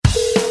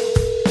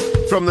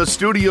From the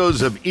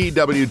studios of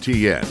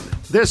EWTN,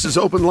 this is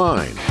Open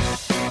Line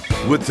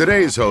with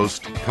today's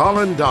host,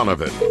 Colin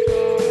Donovan.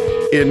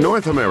 In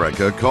North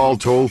America, call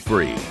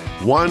toll-free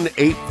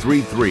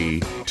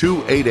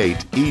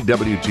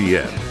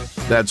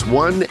 1-833-288-EWTN. That's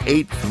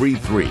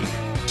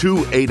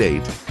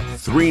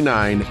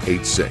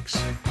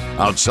 1-833-288-3986.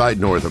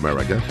 Outside North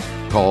America,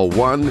 call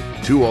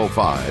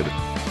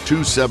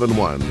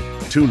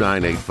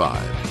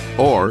 1-205-271-2985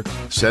 or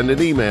send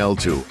an email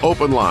to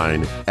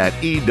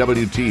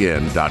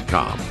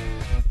openline@ewtn.com.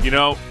 You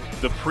know,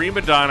 the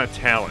prima donna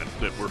talent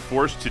that we're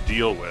forced to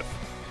deal with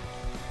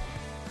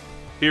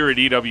here at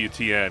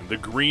EWTN, the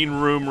green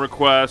room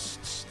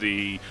requests,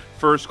 the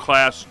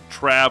first-class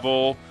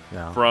travel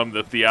from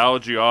the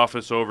theology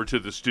office over to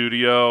the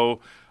studio,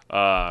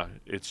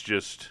 it's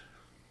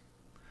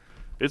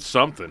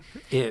something.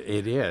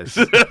 It is.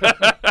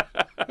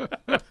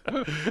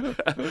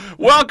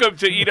 Welcome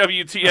to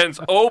EWTN's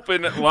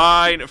Open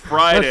Line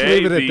Friday. Let's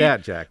leave it at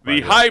that, Jack.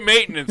 The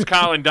high-maintenance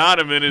Colin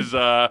Donovan is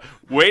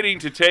waiting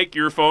to take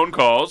your phone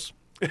calls.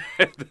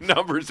 The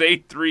number is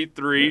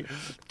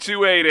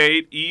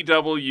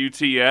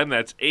 833-288-EWTN.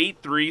 That's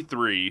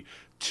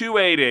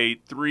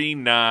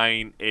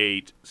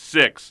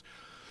 833-288-3986.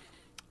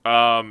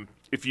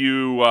 If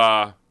you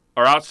are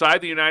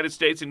outside the United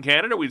States and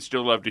Canada, we'd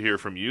still love to hear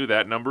from you.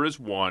 That number is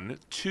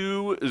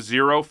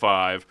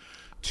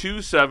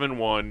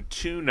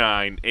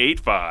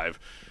 1-205-271-2985.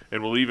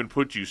 And we'll even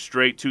put you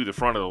straight to the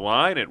front of the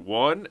line at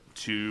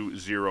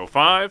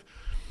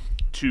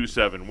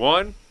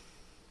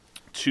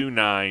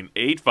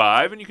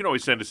 1-205-271-2985. And you can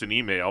always send us an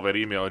email. That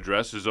email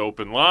address is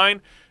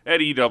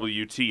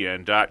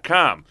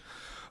openline@ewtn.com.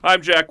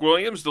 I'm Jack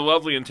Williams, the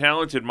lovely and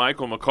talented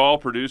Michael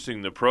McCall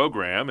producing the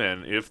program.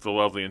 And if the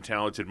lovely and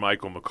talented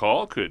Michael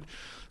McCall could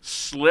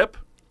slip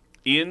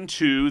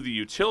into the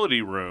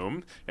utility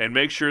room and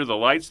make sure the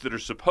lights that are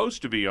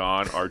supposed to be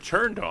on are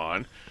turned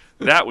on,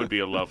 that would be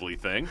a lovely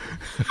thing.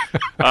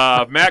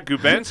 Matt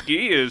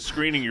Gubensky is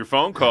screening your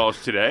phone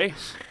calls today,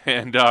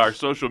 and our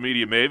social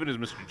media maven is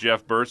Mr.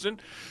 Jeff Burson.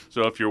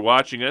 So if you're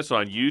watching us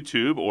on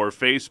YouTube or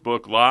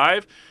Facebook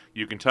Live,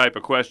 you can type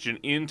a question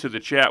into the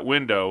chat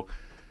window,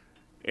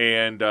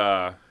 and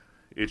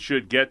it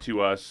should get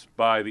to us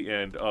by the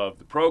end of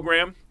the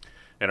program.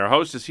 And our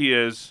host, as he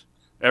is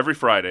every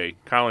Friday,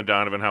 Colin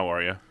Donovan, how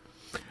are you?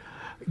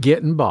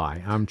 Getting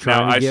by. I'm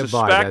trying to get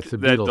by. I That's suspect the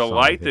that Beatles the song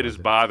light there, that is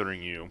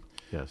bothering you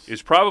yes,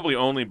 is probably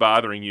only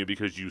bothering you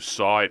because you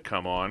saw it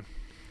come on.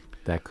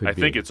 that could I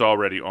be. think it's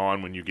already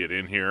on when you get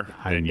in here,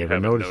 I and you never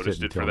haven't noticed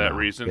noticed it it for until that now.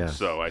 reason. Yes.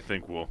 So I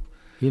think we'll.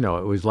 You know,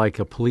 it was like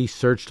a police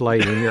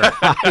searchlight in your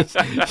eyes,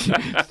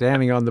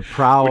 standing on the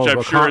prow Which of I'm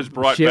a sure has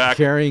brought ship back-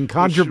 carrying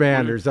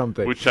contraband or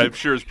something. Which I'm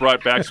sure has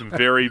brought back some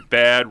very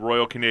bad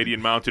Royal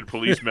Canadian Mounted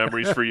Police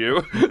memories for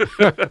you.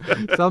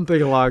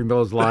 Something along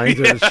those lines,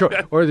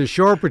 or the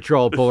shore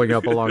patrol pulling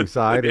up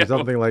alongside, or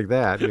something like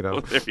that. You know.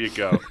 Well, there you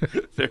go.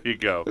 There you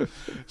go.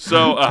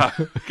 So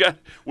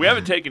we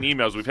haven't taken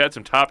emails. We've had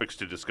some topics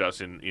to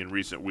discuss in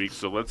recent weeks.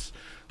 So let's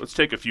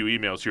take a few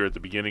emails here at the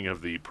beginning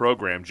of the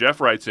program.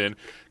 Jeff writes in,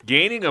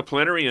 gaining a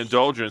plenary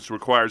indulgence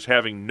requires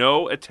having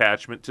no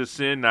attachment to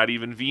sin, not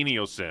even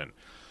venial sin.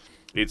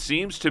 It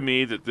seems to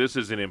me that this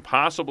is an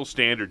impossible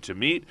standard to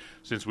meet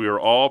since we are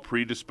all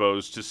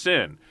predisposed to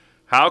sin.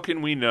 How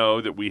can we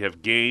know that we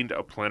have gained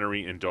a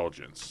plenary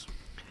indulgence?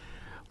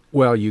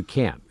 Well, you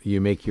can't.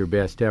 You make your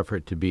best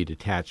effort to be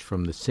detached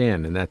from the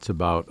sin, and that's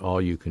about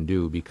all you can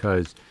do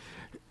because,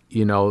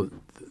 you know,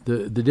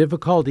 the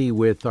difficulty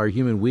with our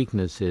human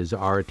weakness is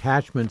our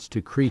attachments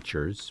to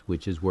creatures,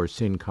 which is where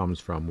sin comes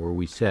from, where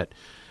we set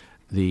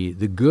the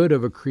good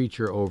of a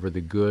creature over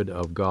the good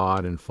of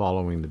God and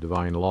following the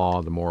divine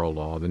law, the moral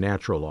law, the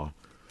natural law.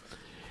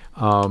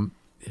 The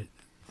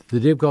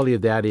difficulty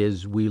of that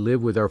is we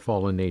live with our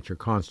fallen nature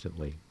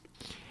constantly.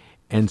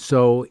 And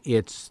so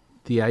it's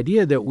the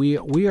idea that we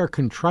are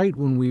contrite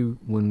when we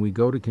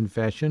go to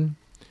confession.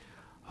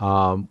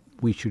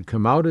 We should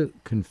come out of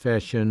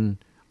confession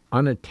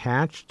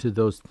unattached to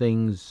those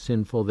things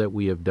sinful that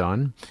we have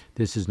done.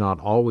 This is not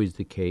always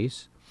the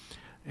case.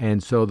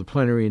 And so the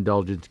plenary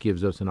indulgence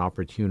gives us an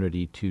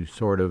opportunity to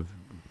sort of,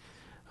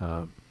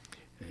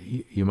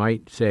 you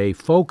might say,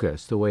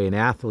 focus the way an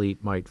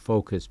athlete might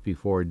focus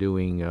before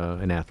doing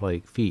an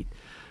athletic feat.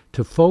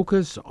 To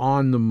focus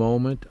on the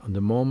moment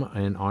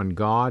and on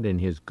God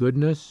and His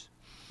goodness,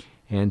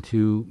 and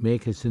to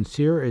make as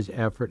sincere as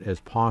effort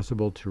as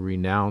possible to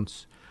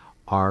renounce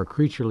our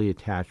creaturely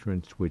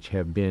attachments which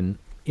have been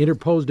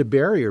interposed a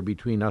barrier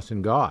between us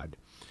and God,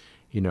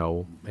 you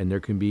know, and there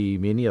can be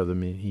many of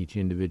them in each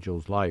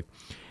individual's life.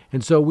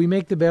 And so we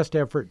make the best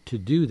effort to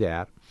do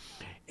that.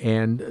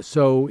 And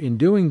so in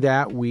doing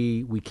that,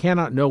 we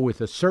cannot know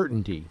with a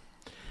certainty.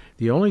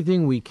 The only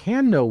thing we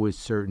can know with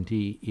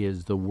certainty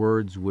is the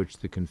words which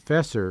the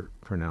confessor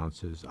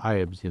pronounces.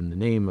 In the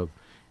name of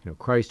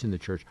Christ and the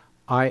church,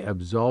 I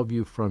absolve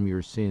you from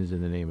your sins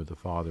in the name of the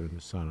Father and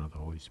the Son and the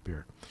Holy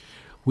Spirit.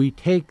 We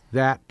take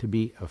that to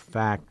be a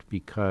fact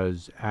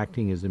because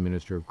acting as a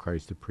minister of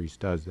Christ, the priest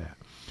does that.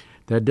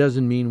 That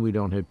doesn't mean we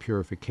don't have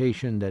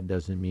purification. That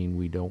doesn't mean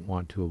we don't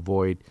want to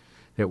avoid,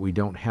 that we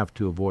don't have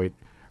to avoid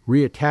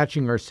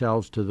reattaching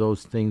ourselves to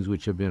those things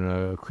which have been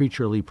a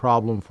creaturely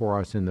problem for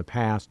us in the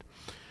past,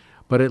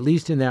 but at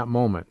least in that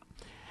moment.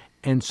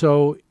 And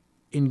so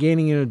in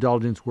gaining in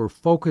indulgence, we're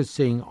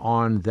focusing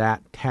on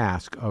that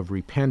task of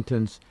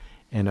repentance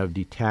and of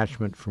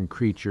detachment from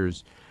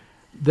creatures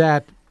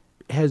that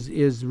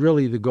is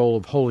really the goal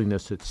of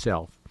holiness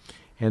itself.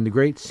 And the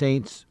great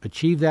saints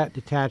achieve that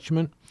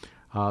detachment.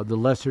 The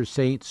lesser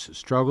saints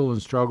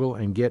struggle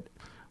and get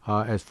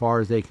as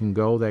far as they can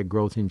go, that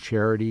growth in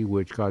charity,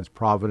 which God's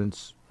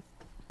providence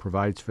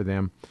provides for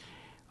them.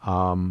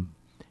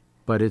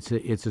 But it's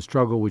a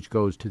struggle which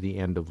goes to the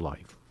end of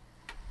life.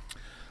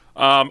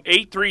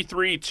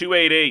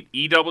 833-288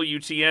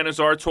 EWTN is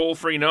our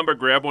toll-free number.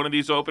 Grab one of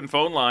these open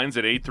phone lines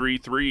at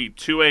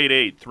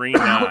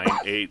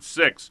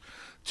 833-288-3986.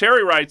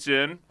 Terry writes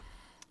in,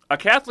 a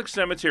Catholic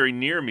cemetery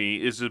near me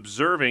is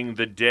observing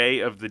the Day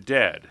of the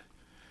Dead.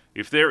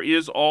 If there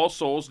is All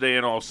Souls Day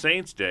and All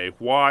Saints Day,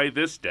 why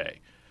this day?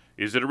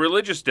 Is it a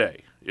religious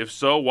day? If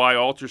so, why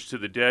altars to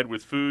the dead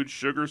with food,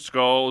 sugar,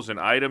 skulls, and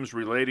items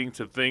relating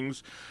to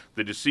things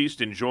the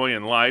deceased enjoy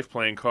in life,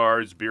 playing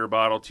cards, beer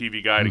bottle,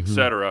 TV guide,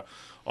 etc.,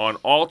 on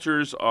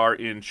altars are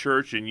in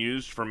church and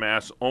used for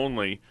Mass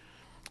only?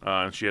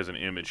 She has an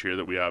image here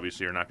that we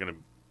obviously are not going to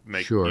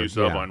make use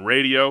of on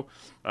radio.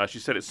 She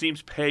said, it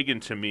seems pagan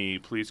to me.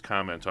 Please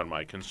comment on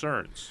my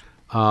concerns.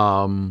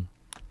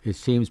 It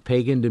seems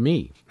pagan to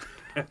me.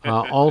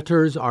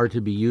 Altars are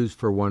to be used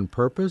for one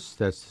purpose.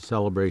 That's the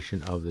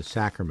celebration of the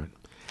sacrament.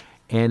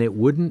 And it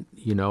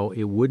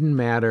wouldn't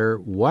matter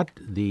what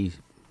the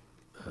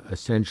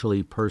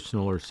essentially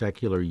personal or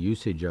secular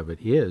usage of it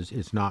is.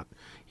 It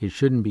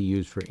shouldn't be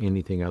used for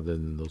anything other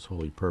than those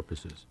holy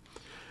purposes.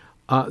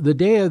 The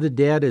Day of the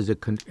Dead as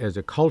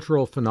a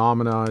cultural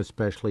phenomena,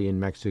 especially in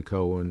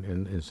Mexico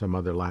and some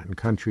other Latin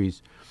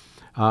countries,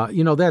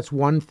 that's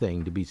one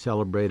thing, to be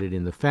celebrated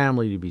in the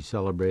family, to be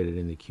celebrated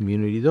in the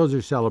community. Those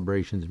are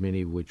celebrations,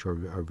 many of which are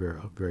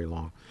very, very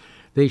long.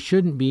 They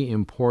shouldn't be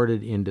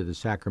imported into the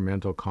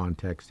sacramental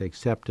context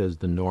except as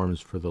the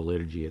norms for the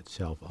liturgy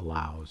itself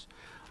allows,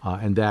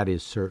 and that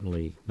is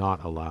certainly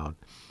not allowed.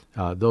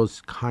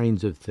 Those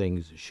kinds of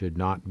things should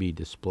not be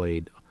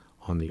displayed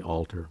on the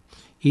altar,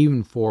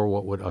 even for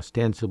what would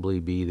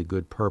ostensibly be the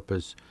good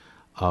purpose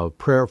of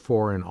prayer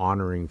for and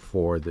honoring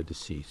for the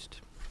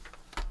deceased.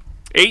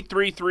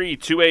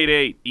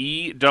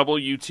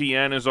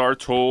 833-288-EWTN is our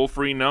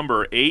toll-free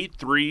number,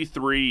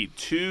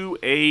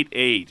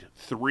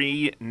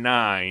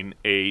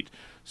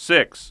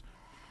 833-288-3986.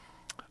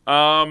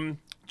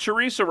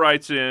 Teresa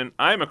writes in,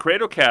 I am a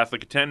Credo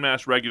Catholic, attend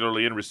Mass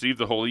regularly, and receive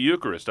the Holy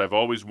Eucharist. I've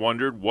always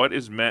wondered what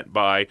is meant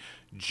by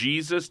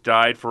Jesus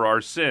died for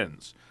our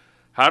sins.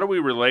 How do we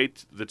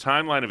relate the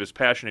timeline of his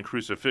passion and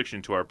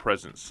crucifixion to our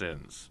present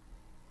sins?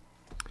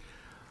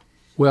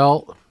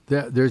 Well,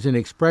 there's an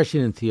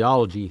expression in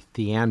theology,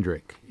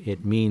 theandric.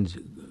 It means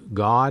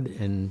God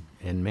and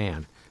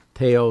man.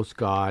 Theos,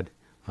 God,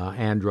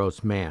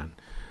 andros, man.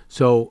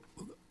 So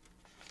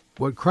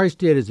what Christ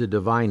did is a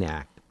divine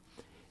act.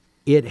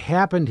 It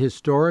happened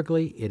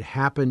historically. It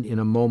happened in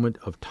a moment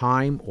of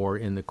time or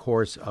in the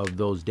course of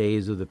those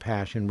days of the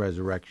passion,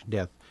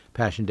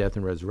 death,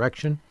 and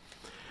resurrection.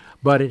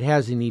 But it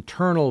has an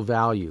eternal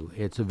value.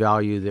 It's a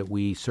value that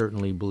we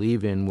certainly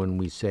believe in when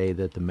we say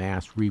that the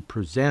Mass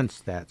represents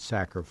that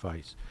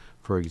sacrifice,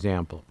 for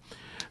example.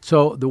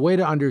 So the way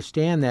to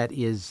understand that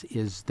is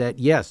that,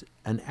 yes,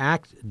 an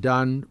act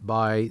done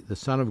by the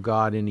Son of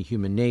God in a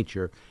human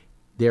nature,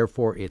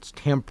 therefore it's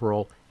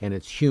temporal and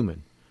it's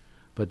human.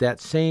 But that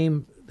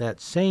same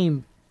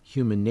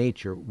human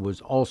nature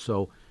was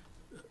also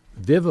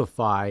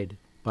vivified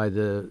by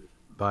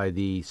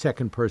the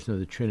second person of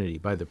the Trinity,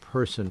 by the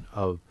person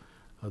of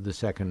the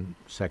second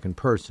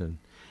person.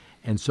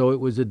 And so it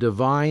was a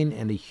divine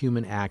and a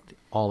human act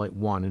all at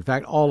one. In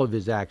fact, all of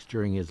his acts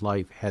during his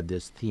life had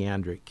this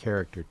theandric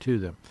character to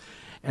them.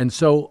 And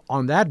so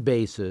on that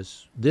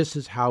basis, this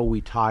is how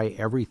we tie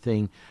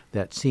everything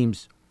that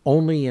seems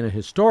only in a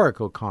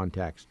historical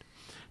context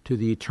to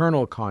the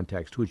eternal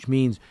context, which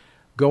means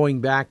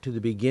going back to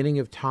the beginning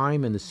of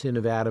time and the sin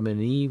of Adam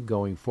and Eve,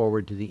 going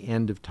forward to the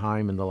end of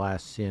time and the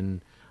last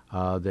sin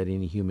that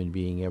any human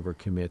being ever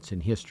commits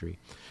in history.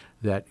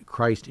 That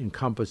Christ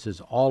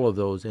encompasses all of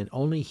those, and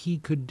only he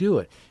could do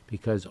it,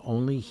 because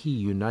only he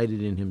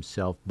united in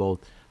himself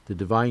both the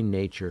divine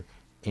nature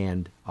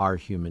and our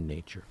human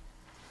nature.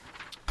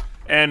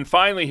 And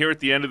finally, here at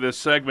the end of this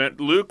segment,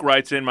 Luke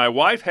writes in, my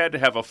wife had to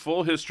have a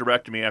full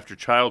hysterectomy after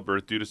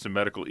childbirth due to some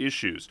medical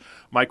issues.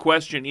 My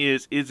question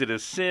is it a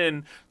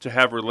sin to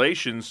have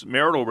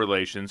marital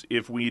relations,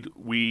 if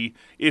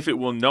it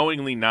will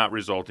knowingly not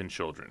result in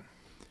children?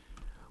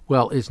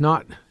 Well, it's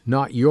not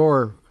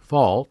your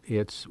fault.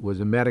 It was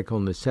a medical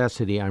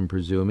necessity, I'm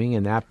presuming,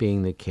 and that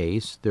being the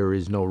case, there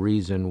is no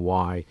reason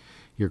why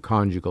your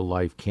conjugal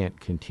life can't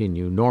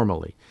continue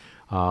normally.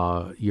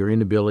 Your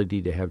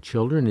inability to have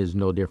children is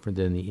no different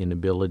than the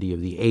inability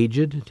of the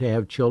aged to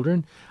have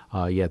children,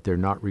 yet they're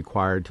not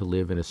required to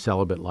live in a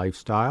celibate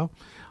lifestyle.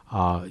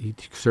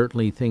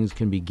 Certainly things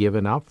can be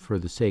given up for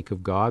the sake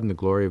of God and the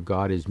glory of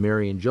God, as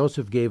Mary and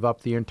Joseph gave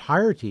up the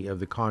entirety of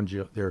their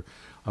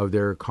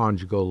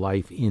conjugal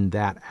life in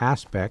that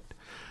aspect.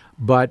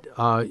 But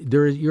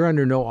you're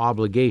under no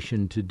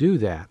obligation to do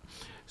that.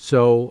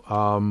 So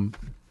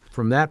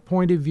from that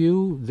point of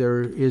view,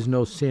 there is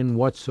no sin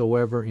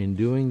whatsoever in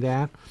doing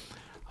that.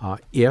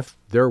 If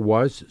there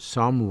was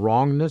some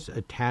wrongness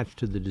attached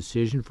to the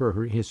decision for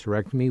her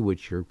hysterectomy,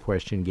 which your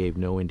question gave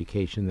no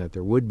indication that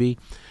there would be,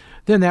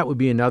 then that would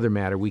be another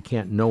matter. We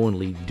can't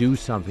knowingly do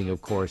something,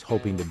 of course,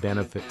 hoping to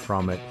benefit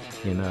from it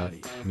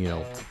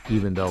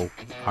even though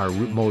our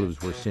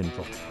motives were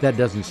sinful. That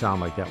doesn't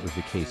sound like that was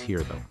the case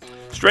here, though.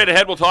 Straight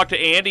ahead, we'll talk to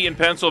Andy in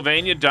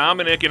Pennsylvania,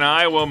 Dominic in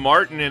Iowa,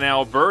 Martin in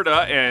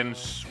Alberta, and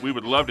we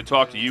would love to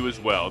talk to you as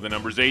well. The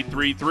number's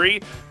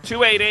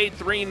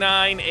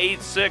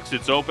 833-288-3986.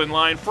 It's Open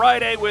Line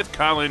Friday with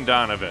Colin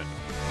Donovan.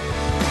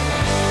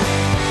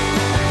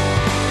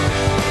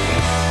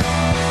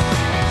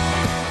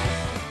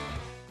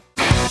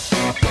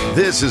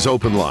 This is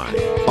Open Line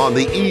on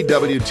the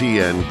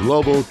EWTN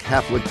Global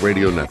Catholic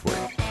Radio Network.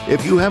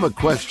 If you have a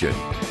question,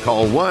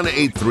 call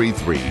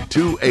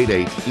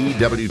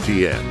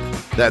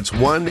 1-833-288-EWTN. That's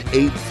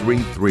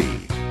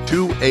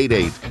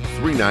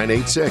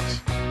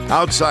 1-833-288-3986.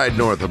 Outside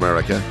North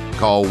America,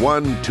 call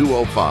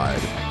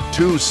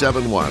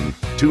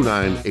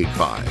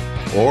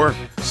 1-205-271-2985. Or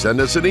send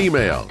us an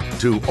email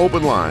to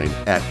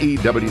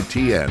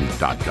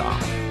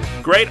openline@EWTN.com.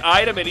 Great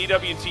item in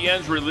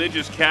EWTN's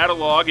religious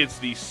catalog. It's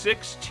the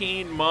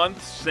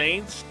 16-month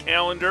Saints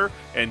calendar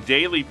and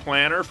daily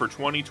planner for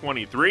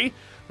 2023.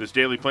 This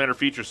daily planner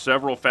features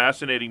several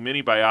fascinating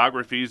mini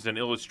biographies and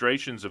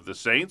illustrations of the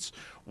saints,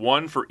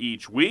 one for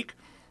each week.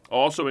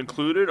 Also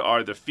included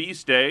are the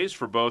feast days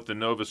for both the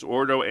Novus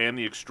Ordo and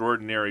the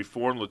Extraordinary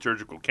Form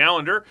liturgical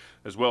calendar,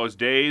 as well as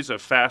days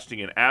of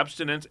fasting and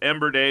abstinence,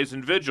 ember days,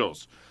 and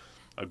vigils.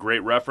 A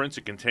great reference,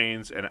 it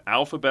contains an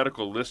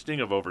alphabetical listing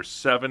of over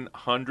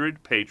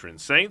 700 patron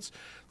saints.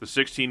 The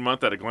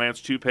 16-month at-a-glance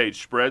 2-page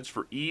spreads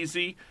for ease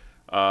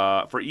of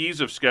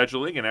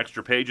scheduling, and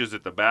extra pages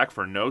at the back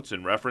for notes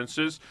and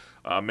references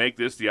make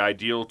this the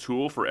ideal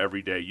tool for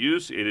everyday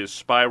use. It is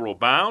spiral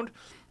bound,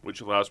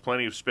 which allows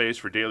plenty of space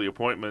for daily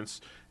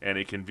appointments and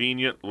a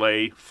convenient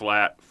lay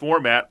flat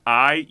format.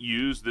 I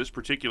use this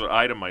particular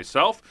item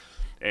myself.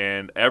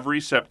 And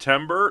every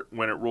September,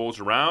 when it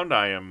rolls around,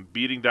 I am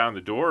beating down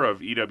the door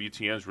of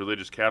EWTN's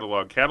Religious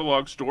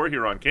Catalog store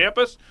here on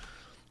campus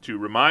to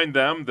remind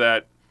them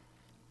that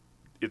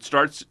it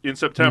starts in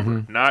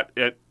September, not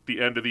at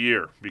the end of the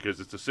year, because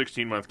it's a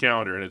 16-month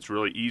calendar, and it's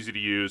really easy to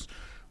use.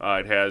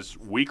 It has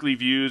weekly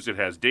views, it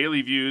has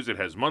daily views, it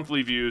has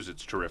monthly views.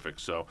 It's terrific.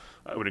 So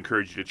I would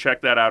encourage you to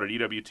check that out at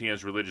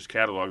EWTN's Religious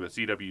Catalog. That's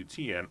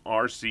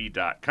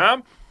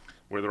EWTNRC.com.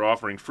 where they're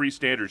offering free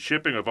standard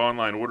shipping of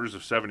online orders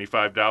of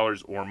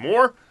 $75 or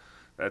more.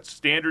 That's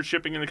standard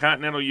shipping in the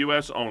continental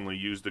U.S. only.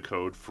 Use the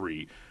code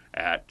FREE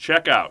at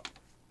checkout.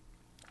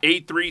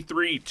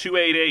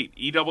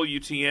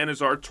 833-288-EWTN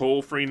is our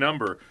toll-free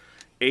number.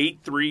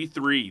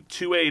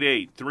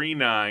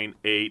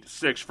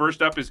 833-288-3986.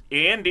 First up is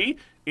Andy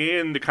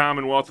in the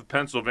Commonwealth of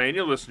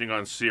Pennsylvania, listening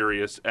on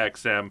Sirius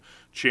XM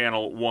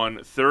Channel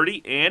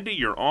 130. Andy,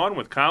 you're on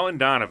with Colin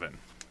Donovan.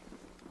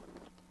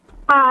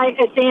 Hi,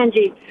 it's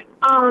Angie.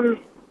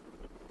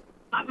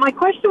 My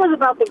question was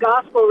about the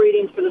gospel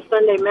readings for the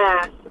Sunday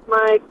Mass.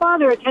 My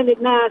father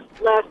attended Mass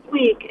last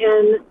week,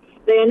 and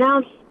they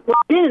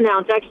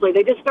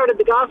just started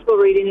the gospel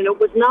reading, and it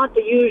was not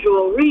the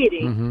usual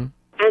reading. Mm-hmm.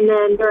 And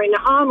then during the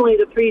homily,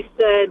 the priest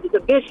said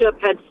the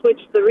bishop had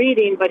switched the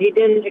reading, but he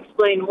didn't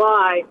explain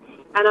why.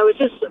 And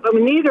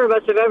neither of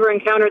us have ever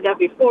encountered that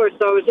before,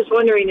 so I was just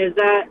wondering, is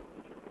that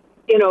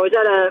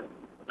a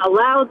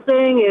loud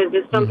thing? Is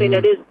it something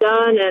that is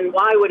done, and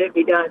why would it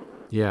be done?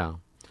 Yeah.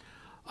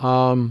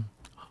 I'm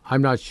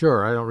not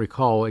sure. I don't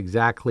recall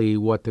exactly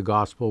what the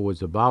gospel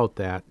was about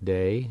that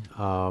day.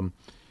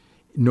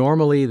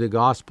 Normally, the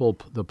gospel,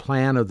 the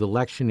plan of the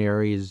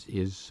lectionary is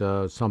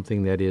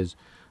something that is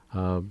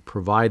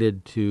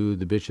provided to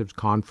the bishop's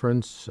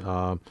conference.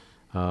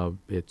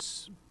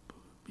 It's,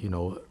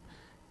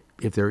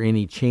 if there are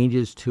any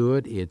changes to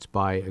it, it's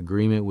by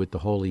agreement with the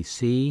Holy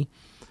See.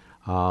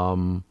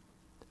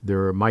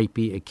 There might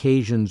be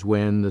occasions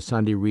when the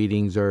Sunday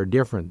readings are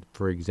different.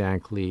 For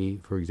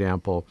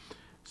example,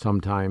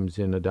 sometimes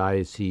in a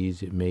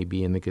diocese, it may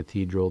be in the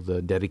cathedral,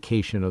 the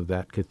dedication of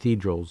that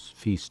cathedral's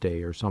feast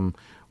day or some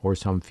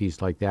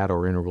feast like that,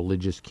 or in a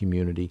religious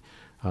community.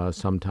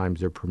 Sometimes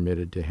they're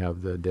permitted to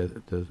have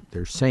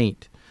their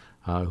saint,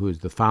 who is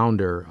the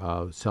founder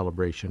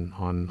celebration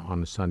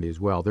on a Sunday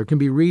as well. There can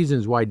be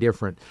reasons why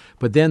different,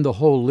 but then the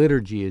whole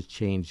liturgy is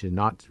changed and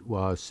not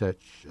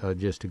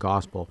just a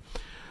gospel.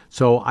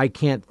 So I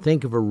can't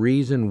think of a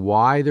reason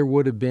why there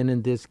would have been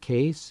in this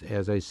case.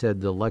 As I said,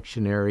 the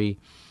lectionary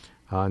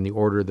and the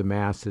order of the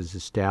Mass is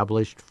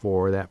established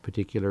for that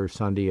particular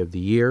Sunday of the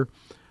year.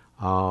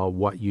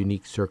 What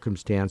unique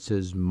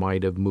circumstances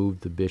might have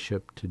moved the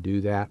bishop to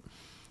do that.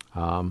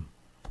 To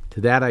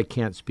that I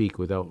can't speak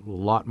without a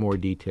lot more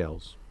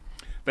details.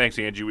 Thanks,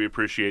 Angie. We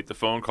appreciate the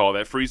phone call.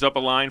 That frees up a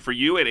line for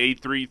you at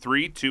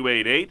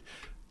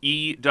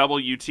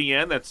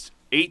 833-288-EWTN. That's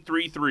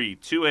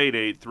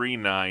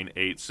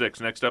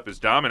 833-288-3986. Next up is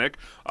Dominic,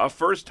 a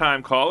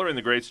first-time caller in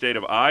the great state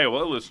of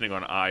Iowa, listening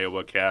on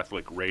Iowa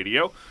Catholic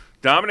Radio.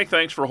 Dominic,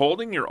 thanks for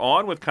holding. You're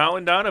on with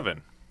Colin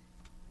Donovan.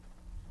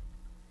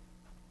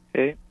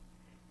 Okay.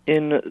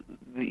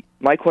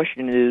 My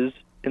question is,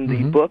 in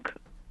the book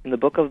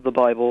of the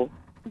Bible,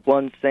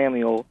 1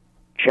 Samuel,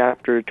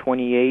 chapter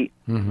 28,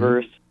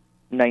 verse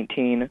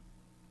 19,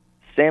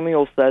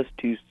 Samuel says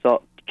to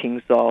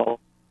King Saul,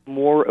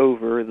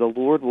 "Moreover, the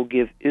Lord will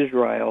give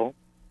Israel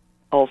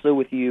also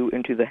with you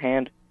into the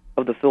hand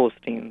of the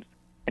Philistines,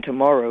 and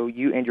tomorrow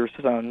you and your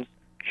sons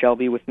shall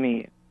be with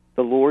me.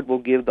 The Lord will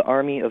give the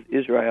army of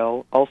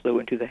Israel also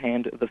into the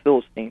hand of the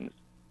Philistines."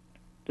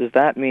 Does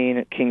that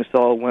mean King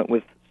Saul went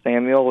with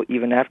Samuel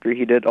even after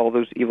he did all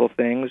those evil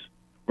things,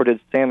 or did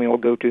Samuel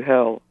go to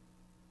hell?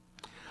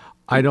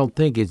 I don't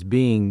think it's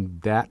being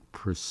that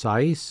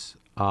precise.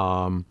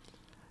 You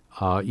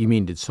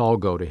mean, did Saul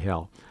go to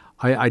hell?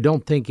 I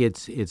don't think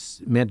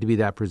it's meant to be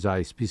that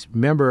precise.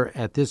 Remember,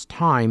 at this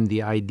time,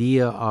 the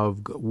idea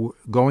of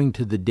going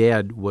to the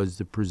dead was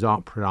the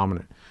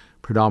predominant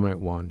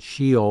one,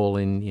 Sheol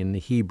in the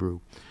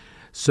Hebrew.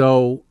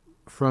 So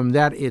from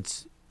that,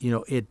 it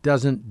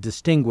doesn't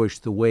distinguish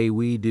the way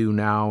we do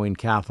now in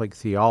Catholic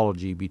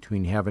theology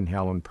between heaven,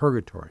 hell, and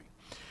purgatory.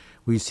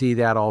 We see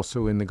that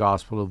also in the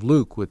Gospel of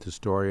Luke with the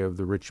story of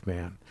the rich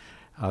man.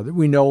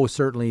 We know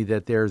certainly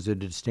that there's a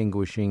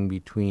distinguishing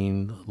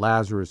between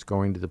Lazarus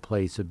going to the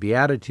place of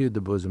beatitude,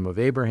 the bosom of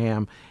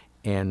Abraham,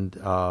 and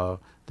the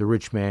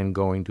rich man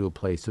going to a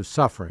place of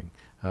suffering,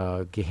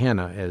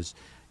 Gehenna, as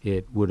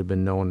it would have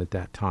been known at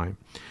that time.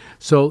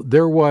 So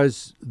there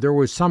was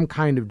some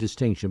kind of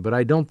distinction, but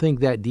I don't think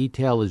that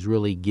detail is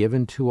really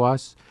given to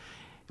us,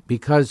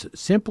 because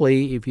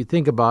simply, if you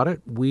think about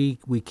it, we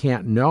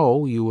can't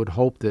know. You would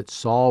hope that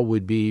Saul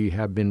would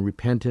have been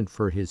repentant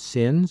for his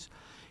sins.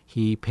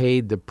 He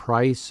paid the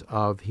price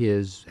of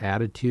his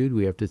attitude.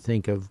 We have to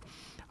think of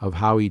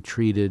how he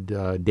treated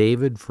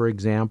David, for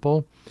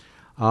example.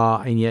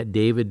 And yet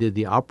David did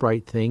the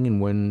upright thing, and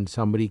when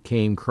somebody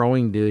came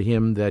crowing to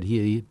him that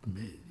he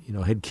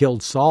had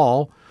killed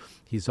Saul,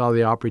 he saw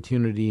the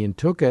opportunity and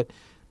took it.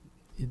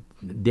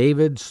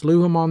 David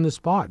slew him on the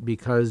spot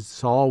because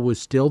Saul was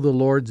still the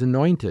Lord's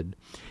anointed,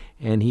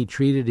 and he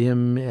treated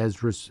him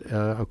as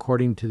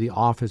according to the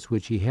office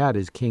which he had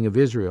as king of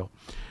Israel.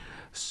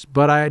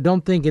 But I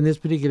don't think in this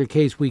particular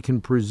case we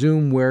can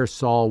presume where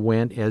Saul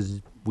went,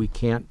 as we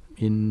can't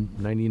in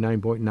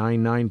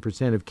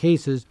 99.99% of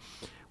cases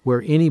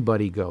where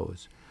anybody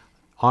goes.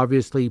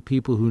 Obviously,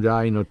 people who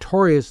die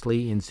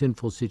notoriously in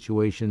sinful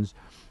situations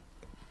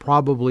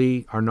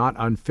probably are not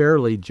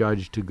unfairly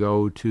judged to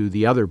go to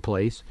the other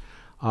place.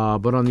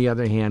 But on the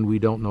other hand, we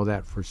don't know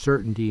that for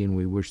certainty, and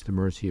we wish the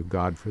mercy of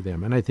God for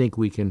them. And I think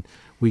we can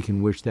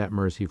wish that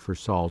mercy for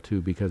Saul too,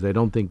 because I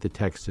don't think the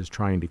text is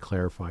trying to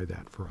clarify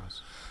that for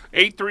us.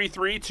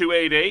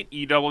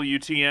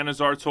 833-288-EWTN is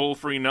our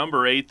toll-free number,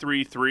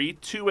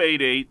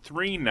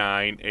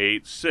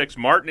 833-288-3986.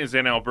 Martin is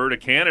in Alberta,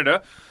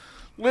 Canada,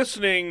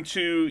 listening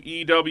to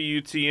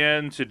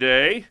EWTN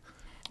today,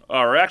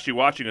 or actually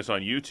watching us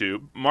on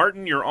YouTube.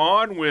 Martin, you're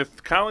on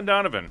with Colin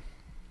Donovan.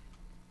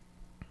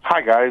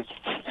 Hi, guys.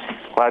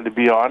 Glad to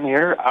be on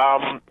here.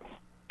 I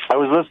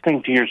was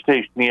listening to your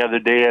station the other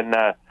day, and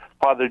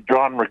Father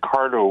John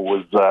Ricardo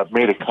was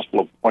made a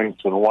couple of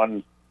points, and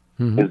one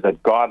is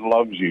that God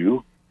loves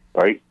you,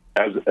 right,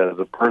 as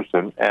a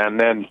person. And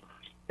then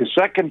his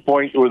second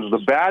point was the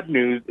bad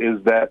news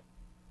is that,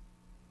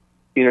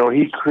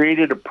 he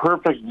created a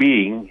perfect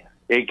being,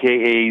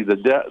 a.k.a.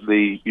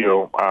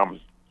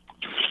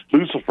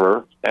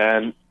 Lucifer,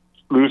 and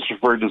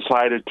Lucifer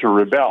decided to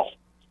rebel.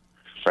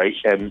 Right,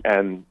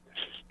 and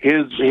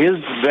his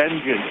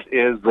vengeance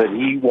is that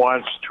he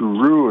wants to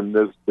ruin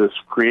this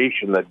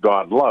creation that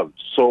God loves.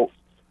 So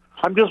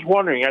I'm just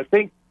wondering. I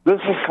think this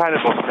is kind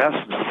of a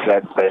message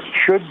that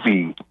should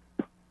be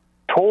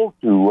told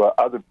to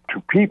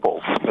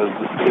people,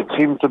 because it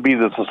seems to be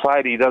the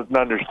society doesn't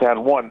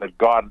understand, one, that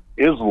God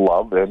is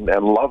love and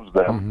loves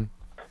them,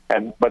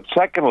 but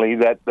secondly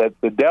that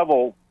the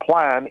devil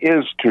plan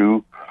is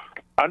to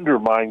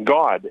undermine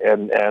God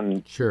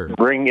and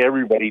bring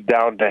everybody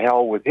down to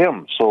hell with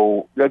him.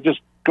 So I just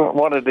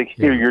wanted to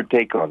hear your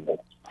take on this.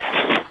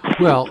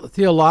 Well,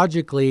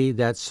 theologically,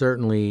 that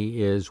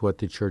certainly is what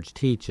the Church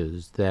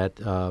teaches, that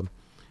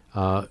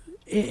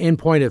in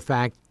point of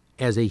fact,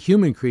 as a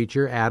human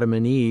creature, Adam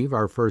and Eve,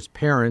 our first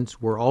parents,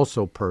 were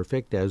also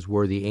perfect, as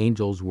were the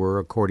angels were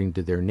according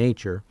to their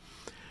nature.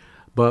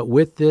 But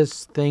with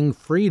this thing,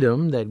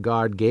 freedom, that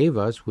God gave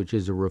us, which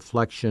is a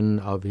reflection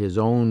of his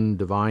own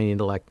divine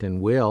intellect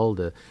and will,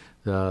 the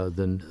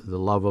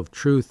love of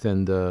truth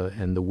and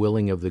the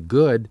willing of the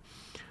good,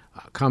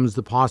 comes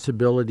the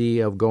possibility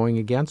of going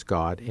against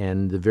God.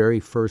 And the very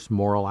first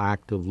moral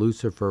act of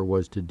Lucifer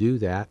was to do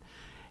that,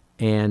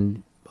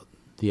 and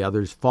the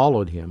others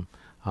followed him.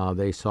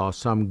 They saw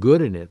some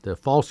good in it, the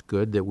false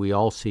good that we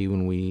all see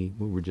when we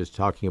were just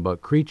talking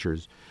about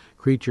creatures.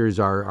 Creatures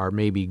are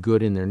maybe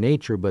good in their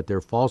nature, but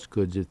they're false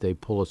goods if they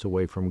pull us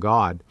away from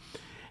God.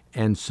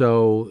 And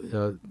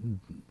so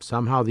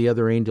somehow the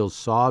other angels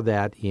saw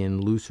that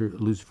in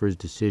Lucifer's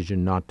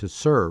decision not to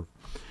serve.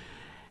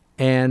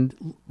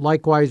 And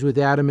likewise with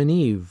Adam and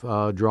Eve,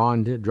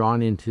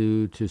 drawn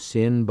into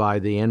sin by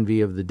the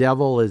envy of the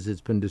devil, as it's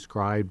been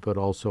described, but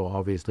also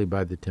obviously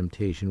by the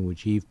temptation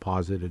which Eve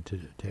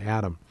posited to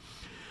Adam.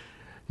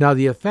 Now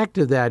the effect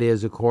of that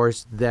is, of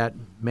course, that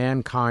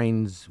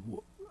mankind's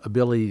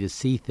ability to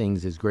see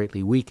things is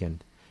greatly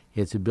weakened.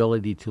 Its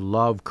ability to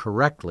love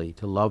correctly,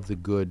 to love the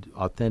good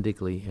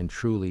authentically and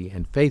truly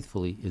and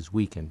faithfully is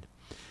weakened.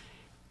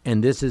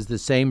 And this is the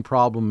same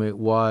problem it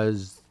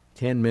was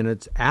 10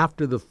 minutes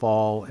after the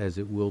fall as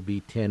it will be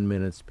 10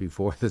 minutes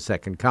before the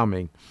second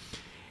coming.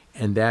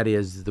 And that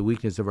is the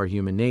weakness of our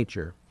human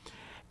nature.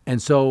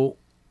 And so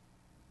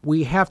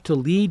we have to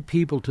lead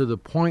people to the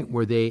point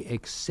where they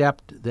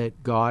accept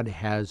that God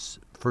has,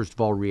 first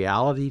of all,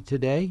 reality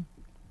today.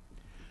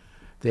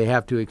 They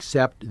have to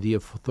accept the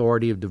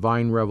authority of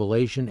divine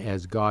revelation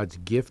as God's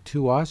gift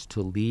to us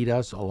to lead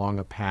us along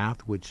a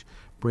path which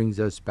brings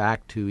us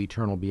back to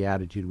eternal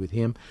beatitude with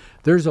Him.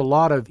 There's a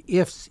lot of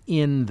ifs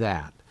in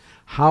that.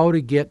 How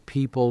to get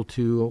people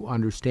to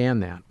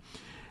understand that.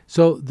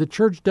 So the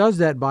church does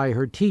that by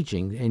her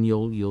teaching, and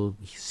you'll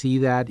see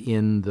that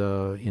in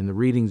the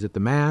readings at the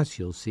Mass.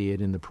 You'll see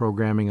it in the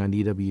programming on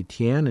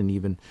EWTN and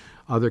even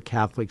other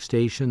Catholic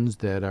stations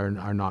that are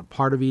not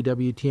part of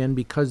EWTN,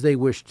 because they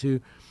wish to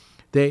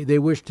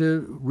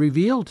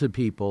reveal to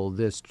people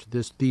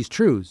these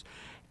truths.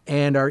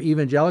 And our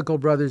evangelical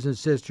brothers and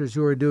sisters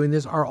who are doing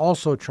this are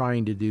also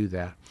trying to do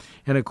that.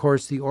 And of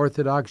course, the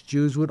Orthodox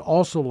Jews would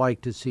also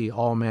like to see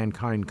all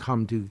mankind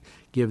come to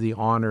give the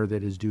honor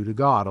that is due to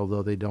God,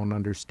 although they don't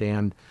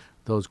understand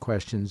those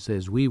questions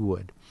as we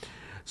would.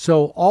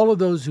 So all of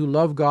those who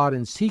love God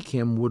and seek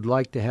Him would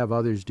like to have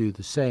others do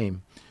the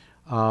same.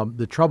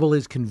 The trouble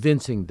is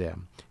convincing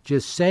them.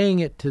 Just saying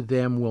it to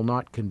them will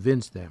not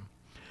convince them.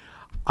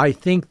 I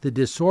think the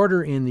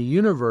disorder in the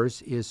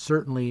universe is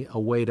certainly a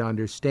way to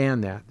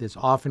understand that. This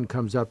often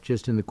comes up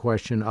just in the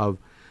question of,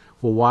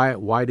 well,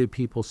 why do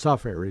people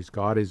suffer? Is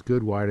God is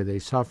good? Why do they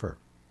suffer?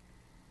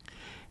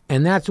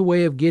 And that's a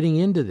way of getting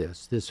into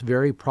this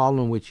very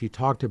problem which you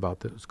talked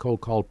about, that's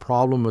called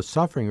problem of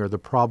suffering, or the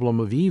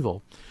problem of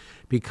evil,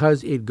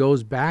 because it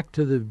goes back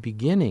to the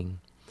beginning,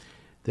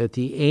 that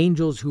the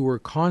angels who were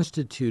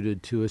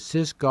constituted to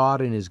assist God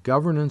in His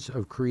governance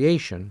of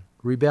creation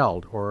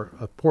rebelled, or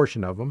a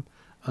portion of them.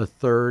 A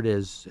third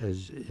is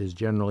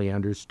generally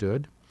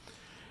understood.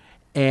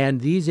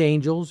 And these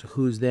angels,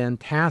 whose then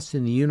tasks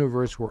in the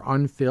universe were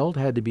unfilled,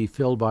 had to be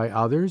filled by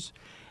others.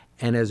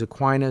 And as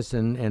Aquinas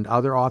and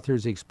other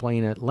authors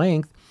explain at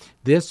length,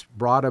 this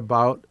brought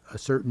about a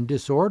certain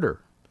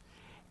disorder.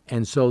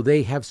 And so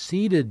they have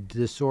seeded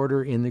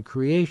disorder in the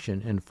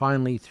creation. And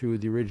finally, through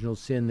the original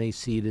sin, they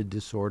seeded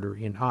disorder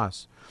in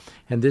us.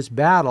 And this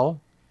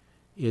battle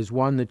is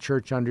one the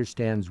Church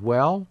understands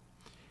well.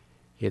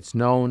 It's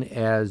known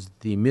as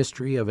the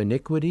mystery of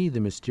iniquity, the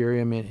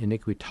mysterium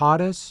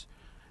iniquitatis,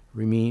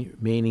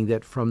 meaning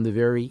that from the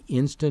very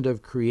instant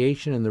of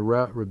creation and the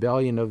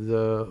rebellion of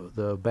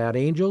the bad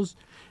angels,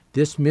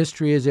 this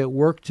mystery is at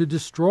work to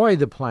destroy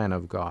the plan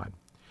of God.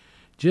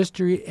 Just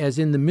as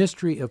in the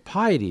mystery of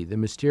piety, the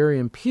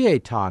mysterium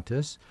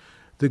pietatis,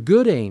 the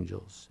good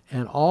angels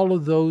and all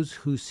of those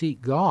who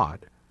seek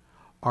God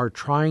are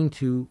trying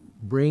to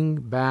bring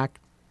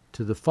back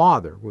to the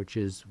Father, which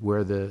is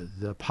where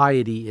the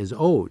piety is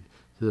owed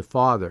to the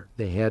Father,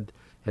 the head,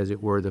 as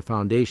it were, the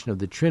foundation of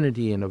the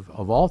Trinity and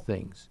of all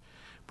things.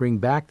 Bring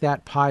back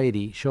that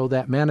piety,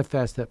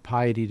 manifest that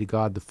piety to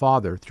God the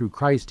Father through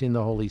Christ in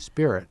the Holy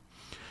Spirit.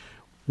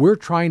 We're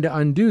trying to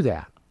undo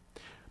that.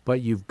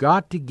 But you've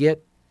got to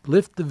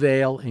lift the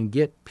veil and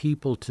get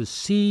people to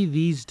see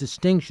these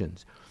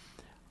distinctions.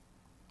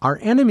 Our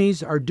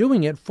enemies are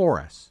doing it for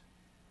us.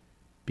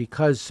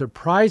 Because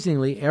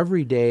surprisingly,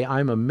 every day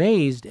I'm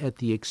amazed at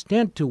the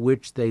extent to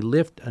which they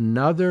lift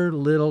another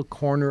little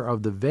corner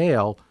of the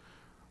veil,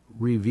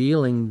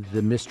 revealing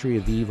the mystery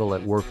of evil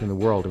at work in the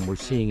world, and we're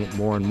seeing it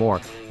more and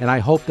more. And I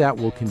hope that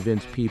will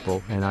convince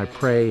people, and I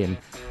pray, and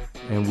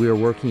we're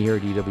working here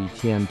at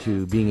EWTN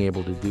to being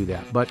able to do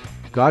that. But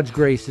God's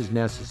grace is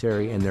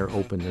necessary, and their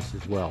openness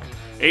as well.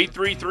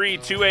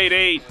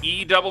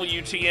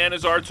 833-288-EWTN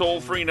is our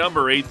toll-free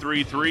number,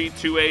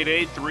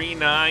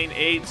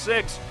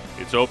 833-288-3986.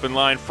 It's Open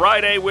Line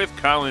Friday with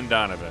Colin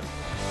Donovan.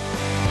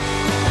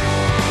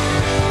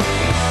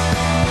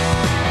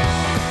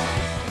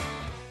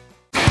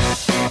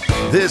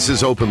 This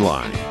is Open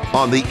Line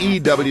on the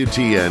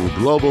EWTN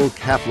Global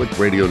Catholic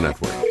Radio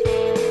Network.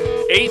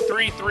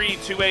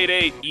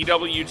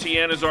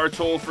 833-288-EWTN is our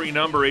toll-free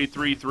number,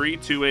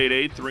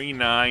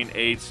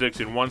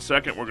 833-288-3986. In 1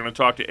 second, we're going to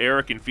talk to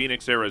Eric in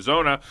Phoenix,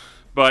 Arizona.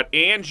 But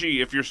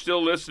Angie, if you're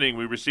still listening,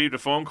 we received a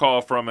phone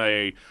call from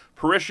a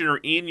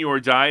parishioner in your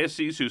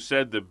diocese who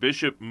said the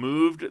bishop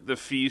moved the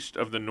feast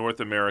of the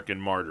North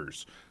American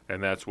martyrs,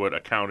 and that's what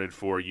accounted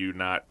for you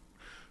not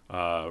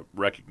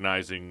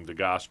recognizing the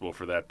gospel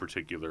for that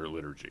particular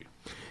liturgy.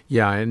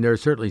 Yeah, and there are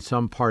certainly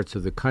some parts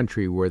of the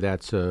country where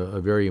that's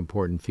a very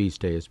important feast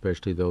day,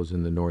 especially those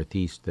in the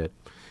Northeast that,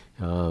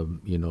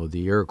 the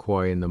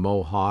Iroquois and the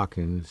Mohawk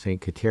and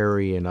St.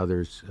 Kateri and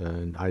others,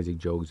 and Isaac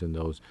Jogues and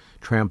those,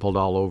 trampled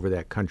all over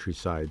that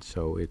countryside,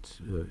 so it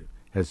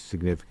has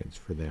significance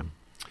for them.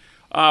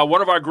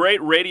 One of our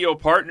great radio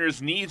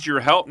partners needs your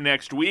help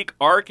next week.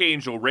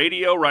 Archangel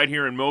Radio, right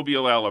here in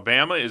Mobile,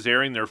 Alabama, is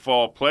airing their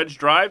fall pledge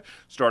drive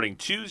starting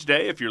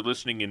Tuesday. If you're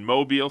listening in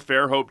Mobile,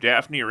 Fairhope,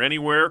 Daphne, or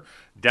anywhere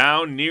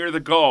down near the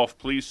Gulf,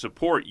 please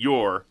support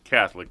your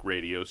Catholic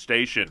radio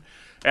station.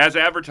 As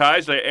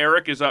advertised,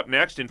 Eric is up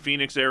next in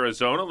Phoenix,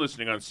 Arizona,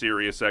 listening on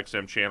Sirius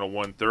XM Channel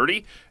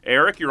 130.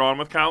 Eric, you're on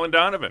with Colin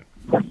Donovan.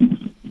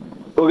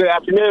 Well, good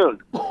afternoon.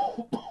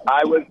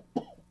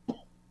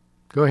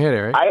 Go ahead,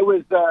 Eric.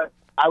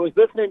 I was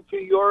listening to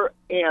your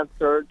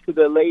answer to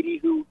the lady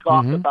who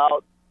talked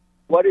about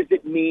what does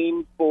it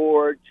mean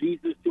for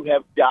Jesus to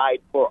have died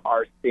for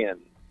our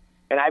sins.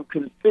 And I've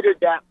considered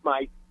that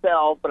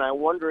myself, and I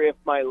wonder if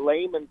my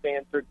layman's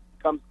answer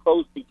comes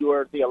close to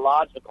your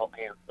theological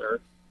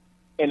answer.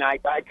 And I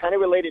kind of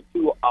relate it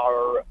to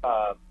our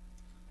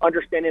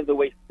understanding of the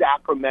way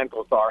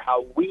sacramentals are,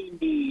 how we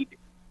need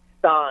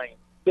signs,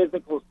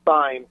 physical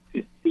signs,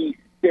 to see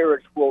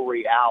spiritual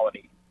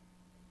reality.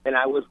 And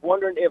I was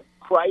wondering if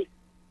Christ,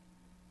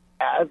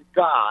 as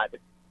God,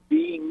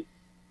 being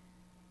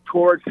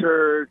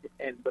tortured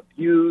and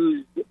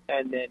abused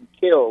and then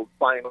killed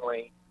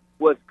finally,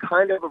 was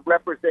kind of a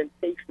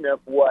representation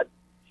of what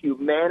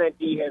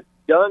humanity has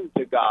done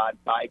to God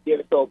by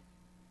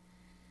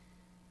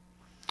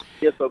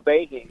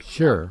disobeying.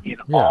 Sure.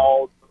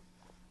 All.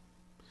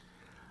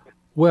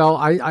 Well,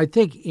 I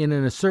think in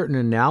a certain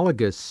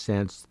analogous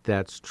sense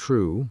that's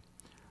true,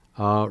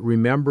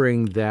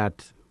 remembering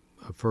that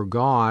for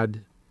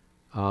God,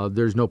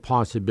 there's no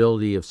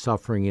possibility of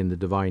suffering in the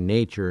divine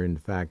nature. In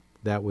fact,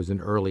 that was an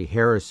early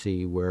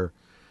heresy where,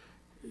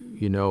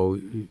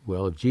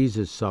 if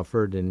Jesus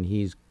suffered and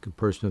he's a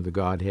person of the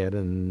Godhead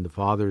and the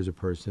Father is a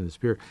person of the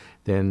Spirit,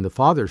 then the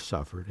Father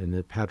suffered. And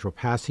the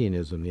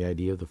Patripassianism, the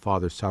idea of the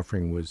Father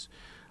suffering, was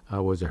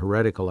a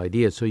heretical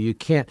idea. So you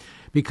can't,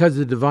 because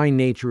the divine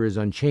nature is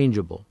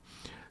unchangeable.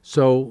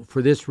 So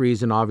for this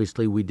reason,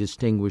 obviously, we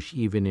distinguish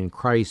even in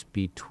Christ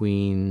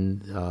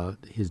between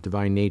his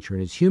divine nature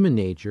and his human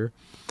nature.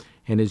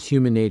 And his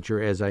human nature,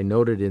 as I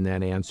noted in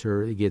that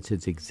answer, it gets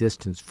its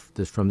existence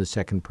from the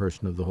second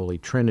person of the Holy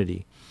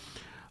Trinity.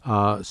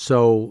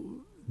 So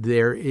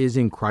there is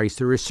in Christ,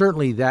 there is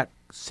certainly that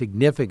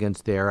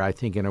significance there, I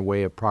think, in a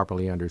way of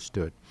properly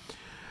understood.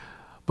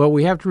 But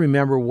we have to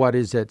remember what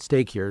is at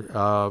stake here.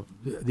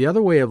 The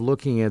other way of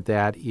looking at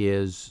that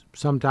is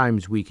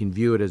sometimes we can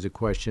view it as a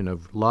question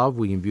of love,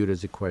 we can view it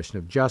as a question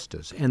of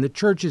justice. And the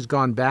Church has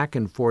gone back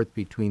and forth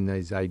between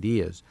these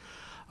ideas.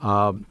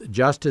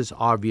 Justice,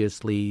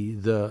 obviously,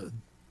 the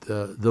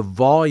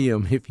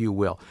volume, if you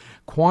will,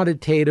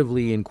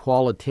 quantitatively and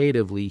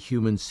qualitatively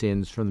human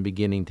sins from the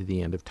beginning to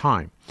the end of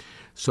time.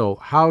 So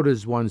how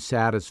does one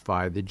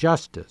satisfy the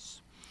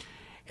justice?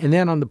 And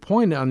then on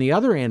the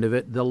other end of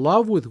it, the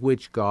love with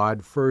which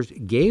God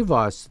first gave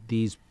us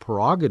these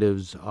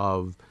prerogatives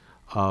of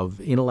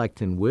intellect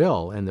and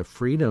will, and the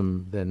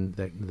freedom, then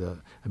the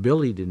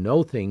ability to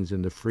know things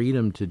and the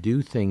freedom to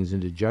do things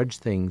and to judge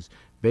things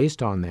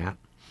based on that.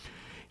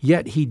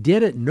 Yet he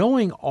did it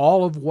knowing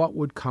all of what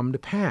would come to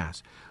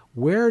pass.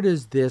 Where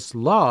does this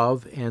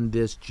love and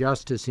this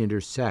justice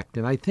intersect?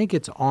 And I think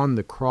it's on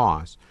the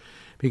cross,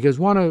 because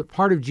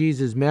part of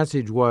Jesus'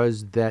 message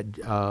was that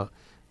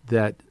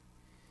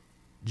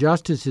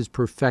justice is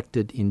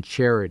perfected in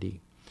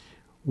charity.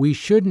 We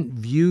shouldn't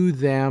view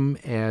them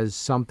as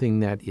something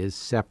that is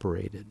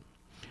separated.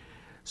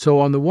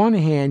 So on the one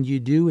hand, you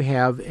do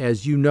have,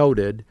 as you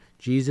noted,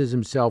 Jesus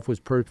himself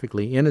was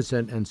perfectly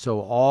innocent, and so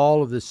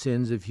all of the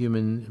sins of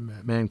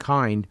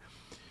mankind,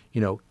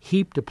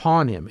 heaped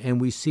upon him.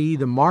 And we see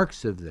the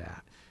marks of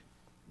that.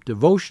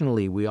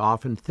 Devotionally, we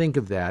often think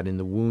of that in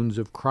the wounds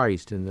of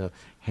Christ, in the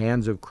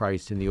hands of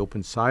Christ, in the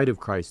open side of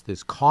Christ,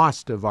 this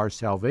cost of our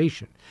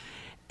salvation.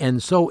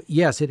 And so,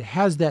 yes, it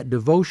has that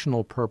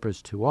devotional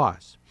purpose to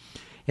us.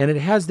 And it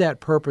has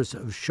that purpose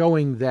of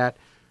showing that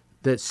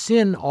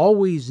sin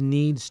always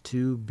needs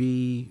to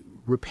be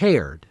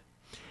repaired.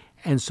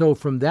 And so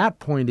from that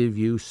point of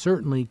view,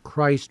 certainly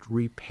Christ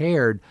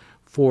repaired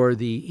for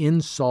the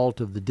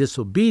insult of the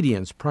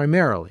disobedience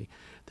primarily,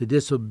 the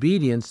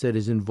disobedience that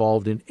is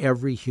involved in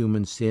every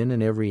human sin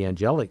and every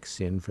angelic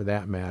sin, for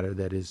that matter,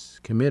 that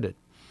is committed.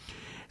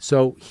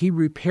 So he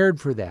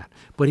repaired for that.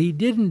 But he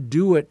didn't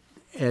do it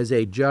as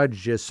a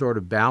judge just sort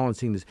of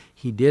balancing this.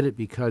 He did it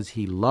because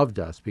he loved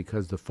us,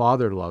 because the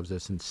Father loves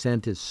us and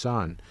sent his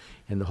Son,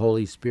 and the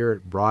Holy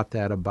Spirit brought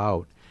that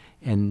about.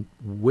 And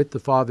with the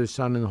Father,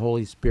 Son, and the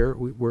Holy Spirit,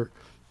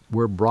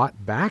 we're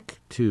brought back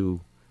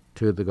to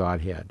the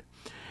Godhead.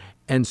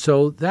 And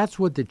so that's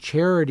what the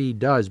charity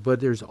does. But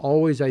there's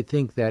always, I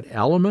think, that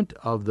element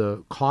of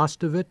the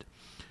cost of it,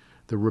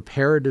 the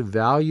reparative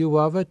value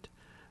of it,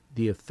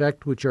 the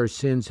effect which our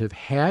sins have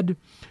had.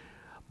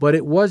 But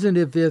it wasn't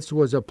if this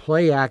was a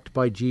play act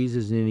by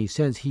Jesus in any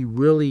sense. He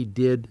really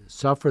did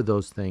suffer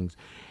those things.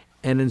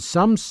 And in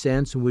some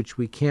sense, in which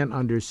we can't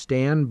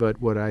understand,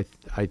 but what I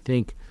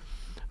think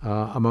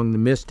among the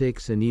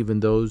mystics and even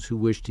those who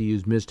wish to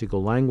use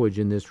mystical language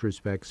in this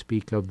respect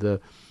speak of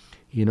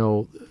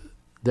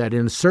that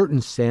in a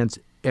certain sense,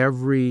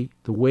 the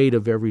weight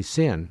of every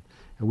sin.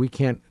 And we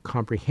can't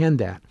comprehend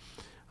that,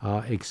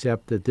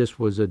 except that this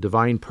was a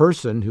divine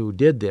person who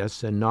did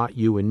this and not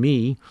you and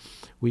me.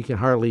 We can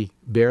hardly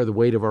bear the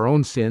weight of our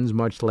own sins,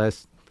 much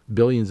less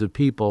billions of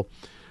people.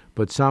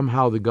 But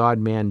somehow the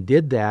God-man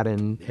did that,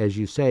 and as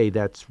you say,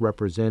 that's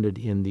represented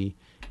in the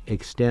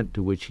extent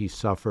to which he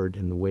suffered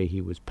and the way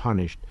he was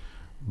punished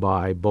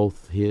by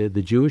both the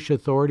Jewish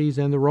authorities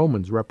and the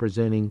Romans,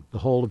 representing the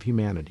whole of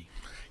humanity.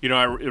 It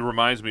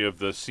reminds me of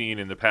the scene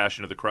in The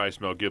Passion of the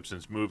Christ, Mel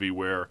Gibson's movie,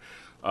 where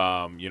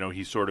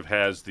he sort of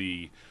has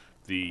the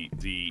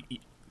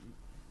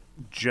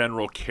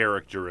general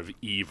character of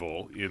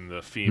evil in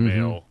the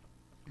female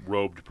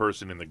robed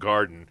person in the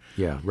garden.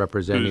 Yeah,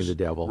 representing the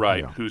devil.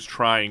 Right, yeah. Who's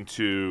trying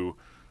to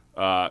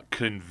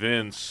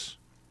convince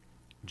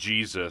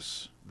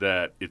Jesus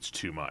that it's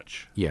too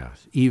much.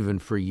 Yes, even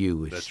for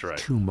you, it's That's right.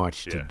 too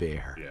much to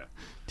bear. Yeah.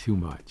 Too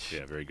much.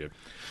 Yeah, very good.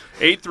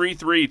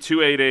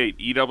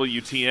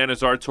 833-288-EWTN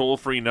is our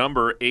toll-free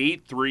number,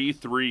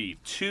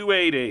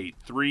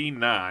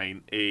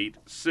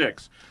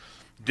 833-288-3986.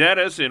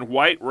 Dennis in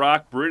White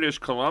Rock, British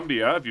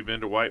Columbia. Have you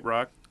been to White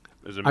Rock?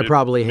 As a I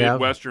probably have.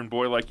 Midwestern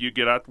boy like you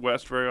get out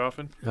west very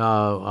often?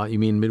 You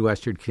mean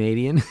Midwestern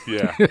Canadian?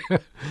 Yeah.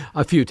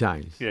 A few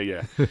times.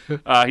 Yeah.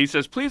 He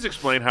says, please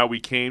explain how we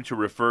came to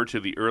refer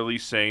to the early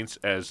saints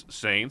as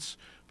saints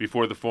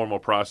before the formal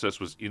process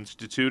was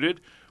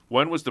instituted.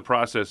 When was the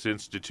process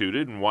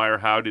instituted, and why or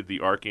how did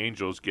the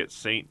archangels get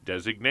saint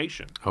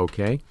designation?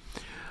 Okay.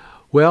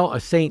 Well, a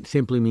saint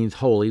simply means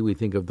holy. We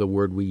think of the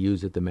word we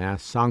use at the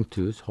Mass,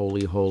 sanctus,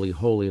 holy, holy,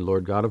 holy,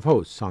 Lord God of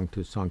hosts,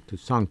 sanctus,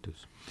 sanctus,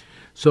 sanctus.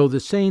 So the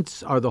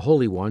saints are the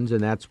holy ones,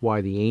 and that's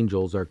why the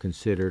angels are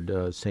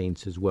considered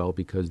saints as well,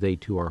 because they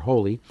too are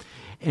holy.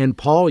 And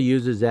Paul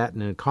uses that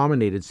in a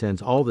accommodated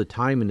sense all the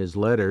time in his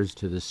letters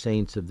to the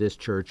saints of this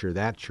church or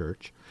that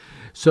church.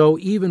 So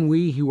even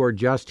we who are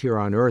just here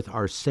on earth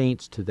are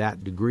saints to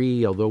that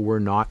degree, although we're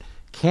not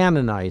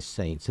canonized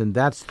saints, and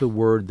that's the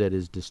word that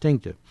is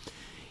distinctive.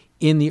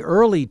 In the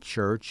early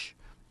church,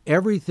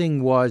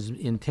 everything was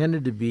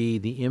intended to be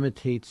the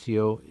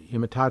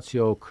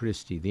imitatio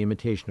Christi, the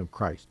imitation of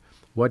Christ.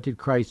 What did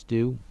Christ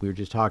do? We were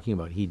just talking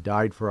about. He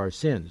died for our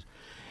sins.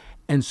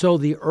 And so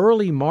the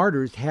early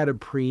martyrs had a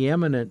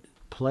preeminent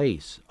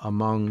place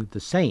among the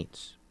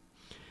saints.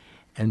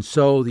 And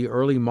so the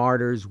early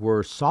martyrs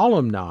were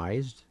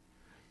solemnized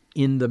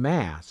in the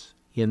Mass,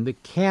 in the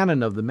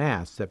canon of the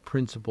Mass, that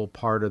principal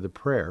part of the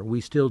prayer.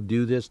 We still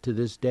do this to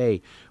this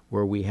day,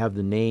 where we have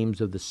the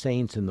names of the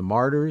saints and the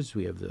martyrs.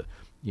 We have the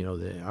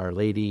Our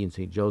Lady and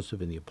St.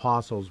 Joseph and the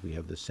Apostles. We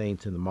have the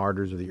saints and the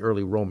martyrs of the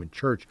early Roman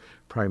Church,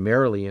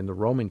 primarily in the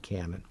Roman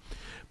canon.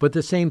 But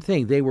the same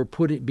thing, they were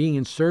being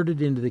inserted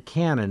into the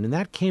canon, and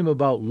that came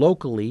about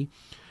locally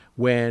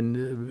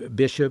when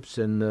bishops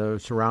in the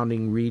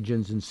surrounding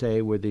regions and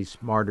say where these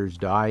martyrs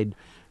died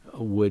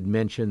would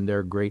mention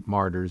their great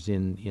martyrs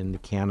in the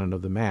canon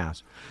of the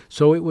Mass.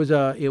 So it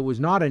was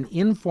not an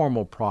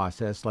informal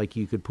process like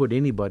you could put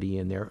anybody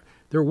in there.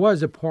 There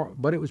was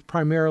but it was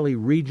primarily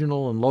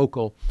regional and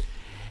local.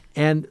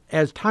 And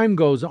as time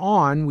goes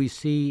on, we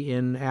see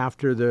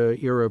after the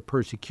era of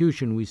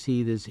persecution, we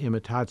see this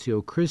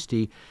imitatio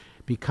Christi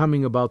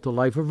becoming about the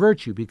life of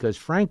virtue, because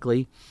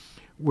frankly,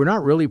 we're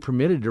not really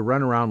permitted to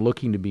run around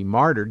looking to be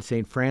martyred.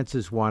 St.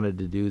 Francis wanted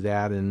to do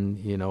that,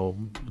 and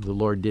the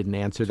Lord didn't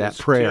answer that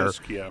prayer.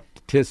 Tisk, yeah.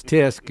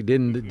 Tisk,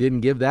 didn't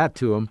give that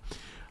to him.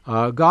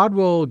 God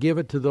will give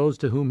it to those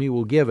to whom he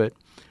will give it,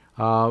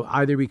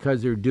 either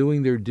because they're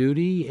doing their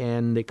duty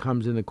and it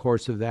comes in the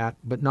course of that,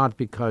 but not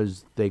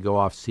because they go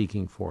off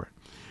seeking for it.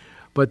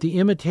 But the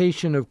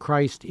imitation of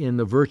Christ in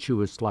the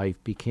virtuous life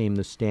became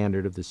the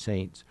standard of the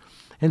saints.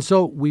 And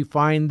so we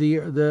find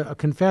the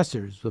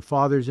confessors, the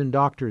fathers and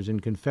doctors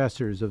and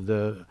confessors of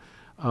the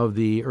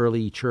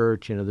early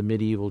church and of the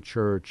medieval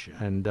church,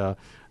 and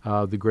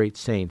the great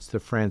saints, the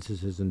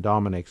Francises and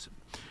Dominics.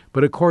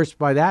 But of course,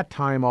 by that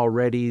time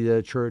already,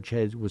 the church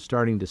was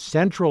starting to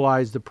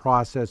centralize the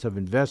process of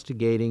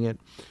investigating it.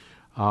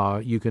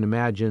 You can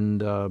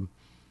imagine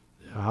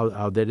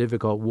how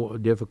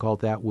difficult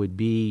that would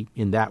be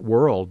in that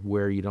world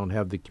where you don't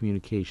have the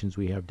communications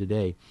we have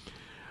today.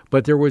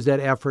 But there was that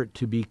effort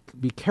to be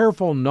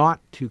careful not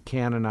to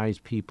canonize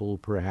people,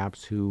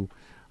 perhaps, who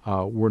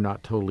were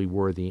not totally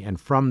worthy. And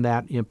from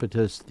that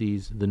impetus,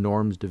 the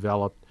norms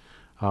developed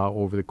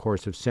over the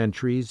course of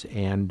centuries,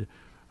 and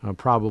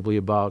probably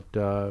about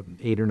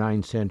 8 or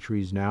 9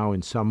 centuries now,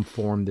 in some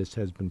form, this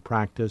has been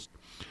practiced.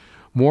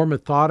 More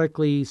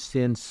methodically,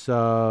 since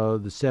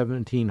the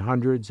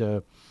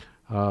 1700s,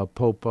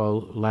 Pope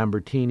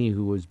Lambertini,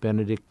 who was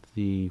Benedict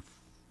the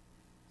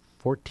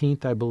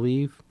 14th, I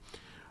believe,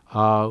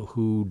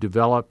 who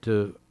developed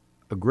a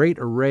great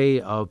array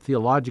of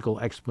theological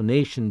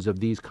explanations of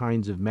these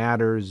kinds of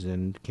matters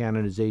and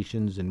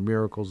canonizations and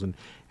miracles and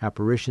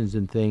apparitions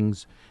and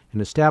things,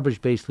 and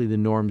established basically the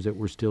norms that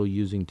we're still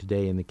using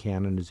today in the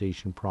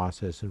canonization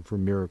process and for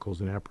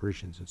miracles and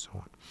apparitions and so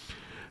on.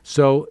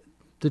 So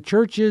the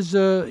Church is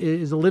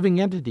a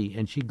living entity,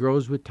 and she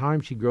grows with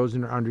time. She grows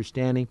in her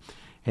understanding,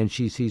 and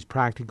she sees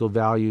practical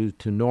value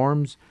to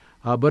norms.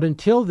 But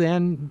until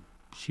then,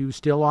 she was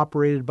still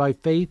operated by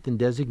faith and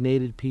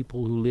designated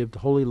people who lived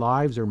holy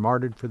lives or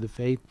martyred for the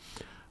faith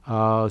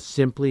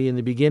simply in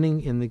the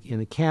beginning in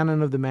the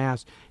canon of the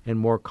Mass, and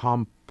more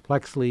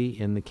complexly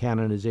in the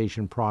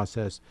canonization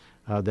process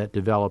that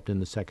developed in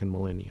the second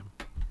millennium.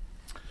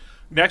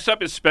 Next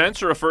up is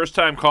Spencer, a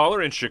first-time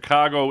caller in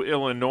Chicago,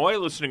 Illinois,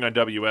 listening on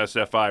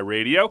WSFI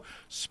Radio.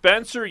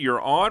 Spencer,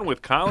 you're on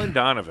with Colin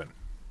Donovan.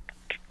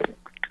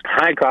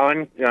 Hi,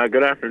 Colin.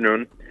 Good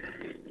afternoon.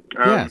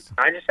 Yes.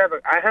 I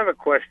have a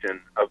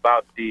question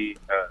about the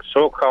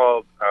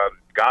so-called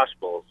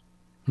Gospels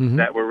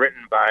that were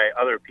written by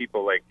other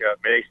people. Like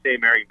they say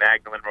Mary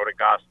Magdalene wrote a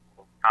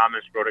Gospel,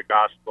 Thomas wrote a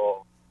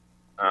Gospel,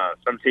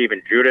 some say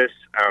even Judas.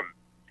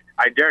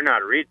 I dare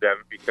not read them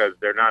because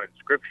they're not in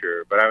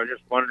Scripture, but I was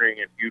just wondering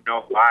if you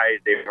know why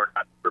they were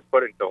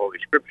put into Holy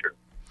Scripture.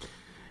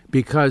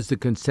 Because the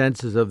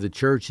consensus of the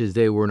Church is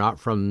they were not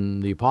from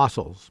the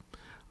apostles.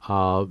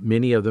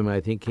 Many of them, I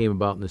think, came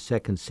about in the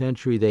 2nd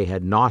century. They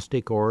had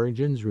Gnostic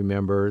origins.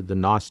 Remember, the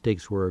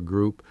Gnostics were a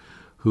group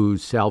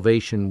whose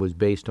salvation was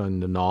based on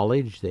the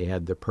knowledge. They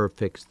had the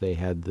perfects, they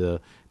had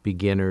the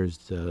beginners.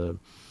 So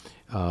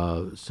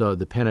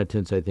the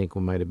penitents, I think,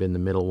 might have been the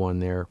middle one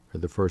there, or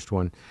the first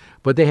one.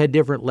 But they had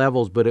different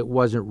levels, but it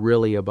wasn't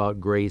really about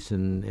grace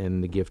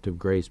and the gift of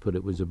grace, but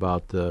it was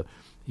about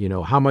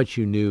how much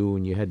you knew,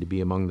 and you had to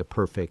be among the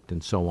perfect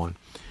and so on.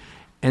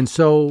 And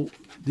so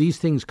these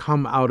things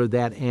come out of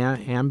that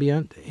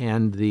ambient,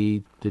 and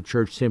the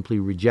Church simply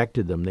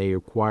rejected them. They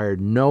acquired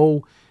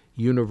no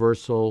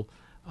universal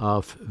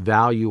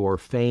value or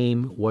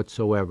fame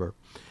whatsoever.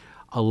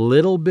 A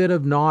little bit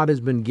of nod has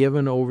been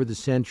given over the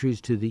centuries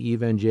to the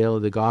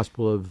the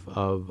Gospel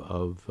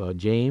of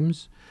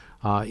James.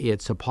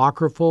 It's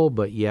apocryphal,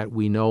 but yet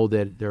we know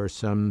that there are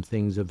some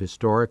things of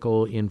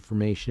historical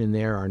information in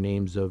there. Our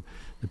names of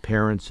the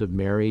parents of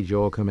Mary,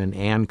 Joachim and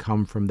Anne,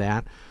 come from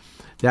that.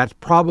 That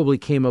probably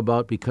came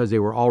about because they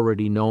were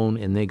already known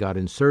and they got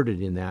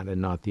inserted in that,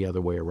 and not the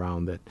other way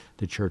around, that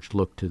the Church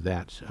looked to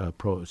that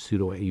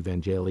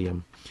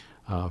pseudo-evangelium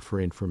for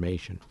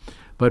information.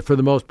 But for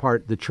the most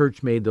part, the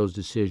Church made those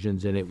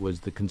decisions, and it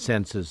was the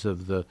consensus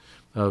of the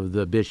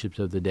bishops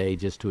of the day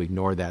just to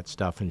ignore that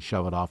stuff and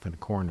shove it off in a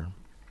corner.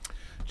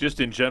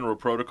 Just in general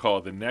protocol,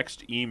 the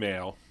next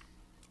email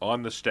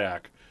on the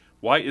stack,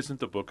 why isn't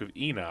the Book of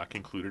Enoch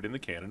included in the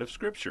canon of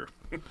Scripture?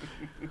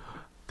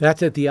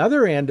 That's at the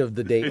other end of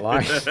the date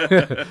line,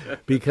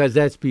 because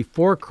that's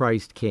before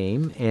Christ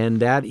came, and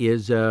that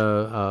is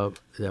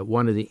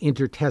one of the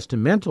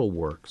intertestamental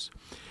works.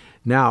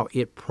 Now,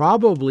 it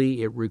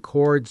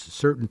records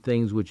certain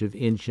things which have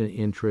ancient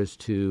interest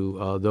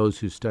to those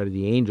who study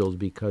the angels,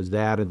 because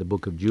that and the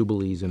Book of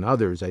Jubilees and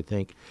others, I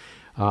think,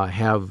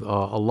 have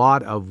a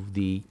lot of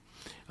the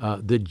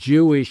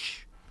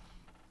Jewish,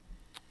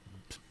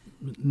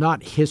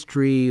 not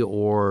history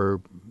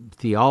or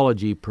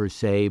theology per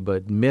se,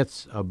 but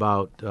myths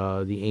about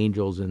the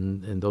angels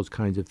and those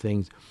kinds of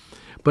things.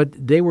 But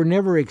they were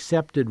never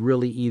accepted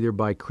really either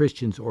by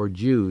Christians or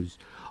Jews,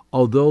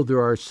 although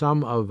there are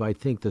some of, I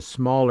think, the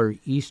smaller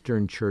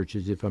Eastern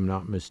churches, if I'm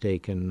not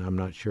mistaken. I'm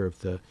not sure if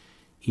the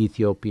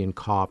Ethiopian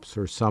Copts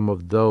or some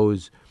of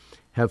those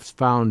have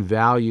found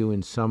value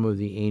in some of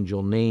the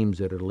angel names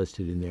that are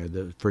listed in there.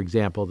 For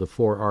example, the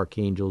 4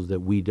 archangels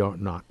that we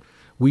don't know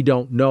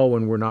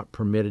and we're not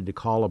permitted to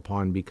call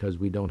upon because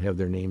we don't have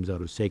their names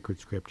out of sacred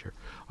Scripture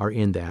are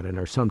in that, and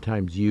are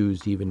sometimes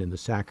used even in the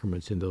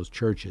sacraments in those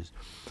churches.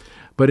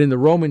 But in the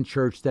Roman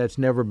Church, that's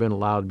never been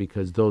allowed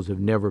because those have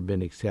never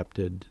been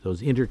accepted.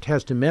 Those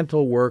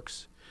intertestamental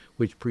works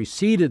which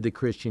preceded the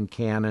Christian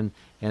canon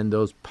and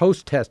those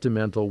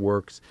post-testamental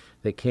works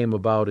that came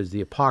about as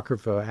the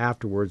Apocrypha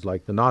afterwards,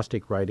 like the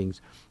Gnostic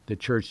writings, the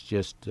Church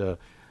just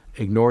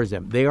ignores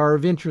them. They are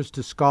of interest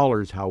to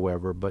scholars,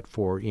 however, but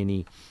for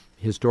any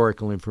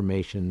historical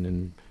information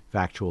and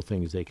factual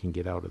things they can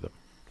get out of them.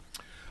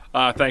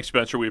 Thanks,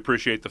 Spencer. We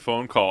appreciate the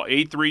phone call.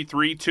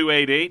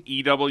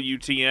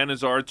 833-288-EWTN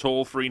is our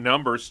toll-free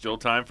number. Still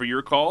time for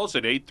your calls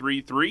at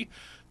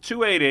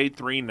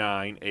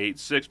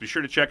 833-288-3986. Be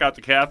sure to check out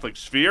the Catholic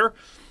Sphere.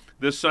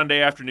 this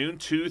Sunday afternoon,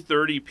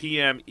 2:30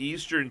 p.m.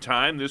 Eastern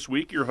Time. This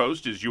week, your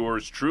host is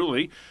yours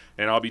truly,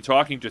 and I'll be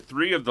talking to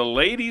three of the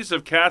ladies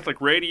of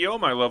Catholic radio,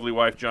 my lovely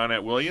wife,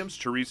 Johnette Williams,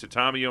 Teresa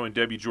Tomeo, and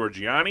Debbie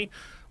Georgiani,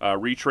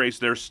 retrace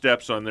their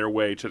steps on their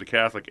way to the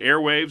Catholic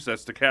airwaves.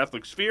 That's the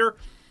Catholic Sphere,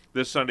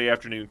 this Sunday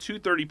afternoon,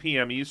 2:30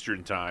 p.m.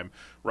 Eastern Time,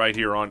 right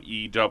here on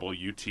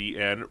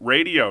EWTN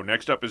Radio.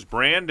 Next up is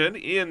Brandon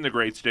in the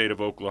great state of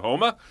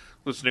Oklahoma,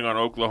 listening on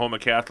Oklahoma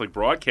Catholic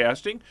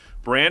Broadcasting.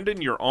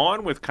 Brandon, you're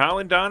on with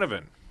Colin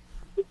Donovan.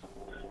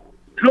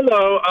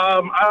 Hello.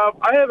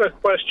 I have a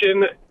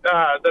question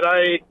that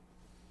I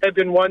have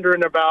been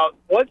wondering about.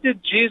 What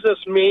did Jesus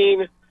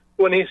mean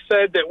when he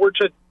said that we're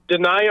to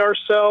deny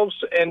ourselves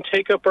and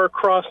take up our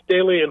cross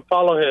daily and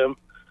follow him?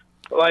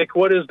 Like,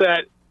 what is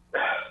that?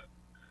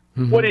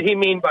 Mm-hmm. What did he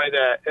mean by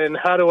that, and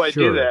how do I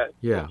do that?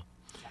 Yeah.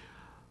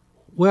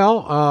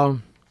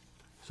 Well,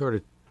 sort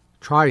of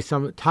tie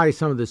some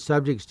of the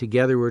subjects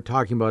together we were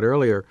talking about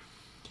earlier.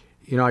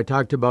 You know, I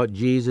talked about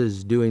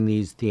Jesus doing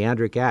these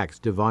theandric acts,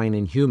 divine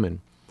and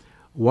human.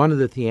 One of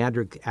the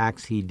theandric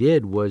acts he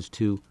did was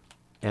to,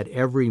 at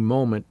every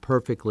moment,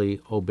 perfectly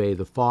obey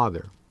the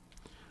Father.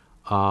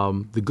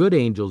 The good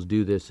angels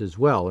do this as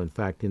well. In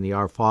fact, in the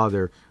Our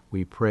Father,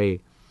 we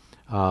pray,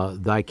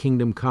 Thy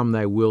kingdom come,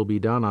 thy will be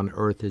done on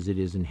earth as it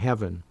is in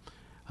heaven.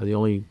 The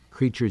only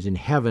creatures in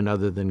heaven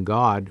other than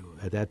God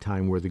at that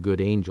time were the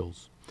good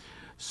angels.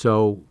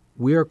 So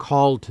we are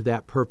called to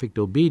that perfect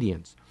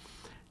obedience.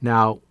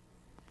 Now,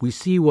 we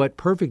see what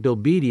perfect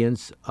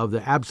obedience of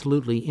the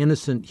absolutely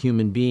innocent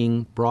human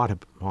being brought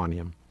upon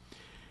him.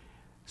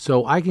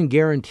 So I can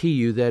guarantee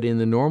you that in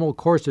the normal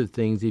course of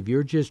things, if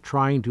you're just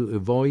trying to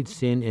avoid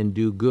sin and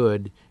do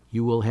good,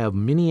 you will have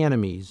many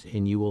enemies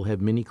and you will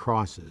have many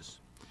crosses.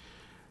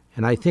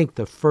 And I think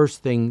the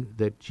first thing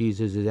that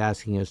Jesus is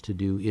asking us to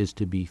do is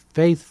to be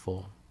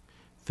faithful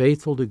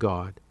to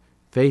God,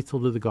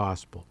 faithful to the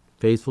gospel,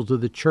 faithful to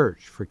the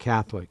church for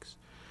Catholics,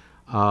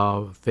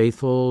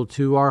 faithful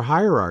to our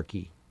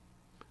hierarchy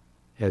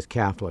as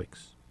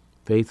Catholics,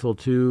 faithful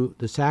to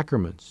the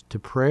sacraments, to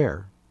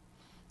prayer,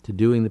 to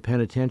doing the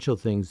penitential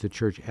things the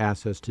church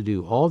asks us to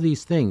do. All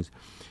these things.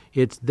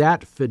 It's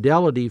that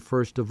fidelity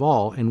first of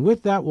all, and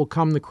with that will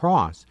come the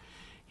cross.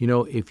 You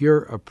know, if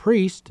you're a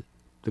priest,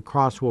 the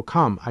cross will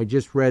come. I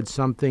just read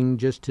something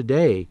just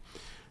today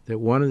that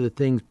one of the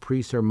things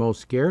priests are most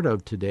scared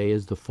of today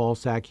is the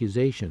false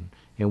accusation.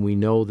 And we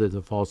know that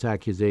the false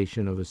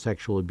accusation of a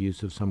sexual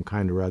abuse of some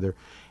kind or other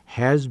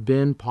has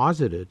been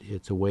posited.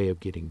 It's a way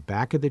of getting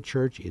back at the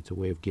church. It's a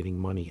way of getting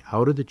money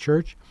out of the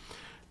church.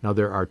 Now,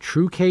 there are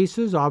true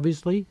cases,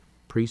 obviously.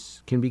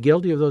 Priests can be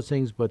guilty of those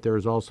things, but there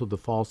is also the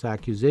false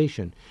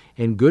accusation.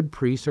 And good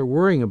priests are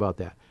worrying about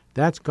that.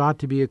 That's got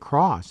to be a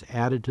cross,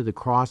 added to the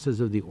crosses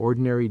of the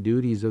ordinary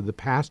duties of the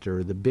pastor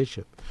or the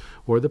bishop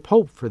or the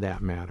pope, for that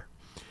matter.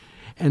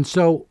 And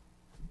so,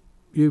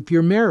 if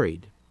you're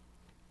married,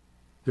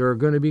 there are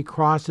going to be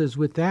crosses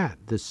with that,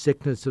 the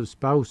sickness of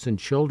spouse and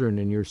children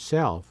and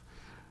yourself.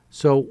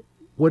 So,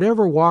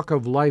 whatever walk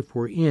of life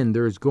we're in,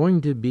 there's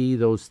going to be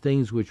those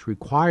things which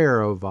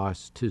require of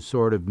us to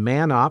sort of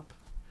man up,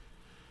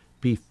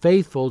 be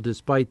faithful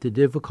despite the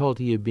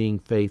difficulty of being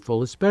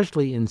faithful,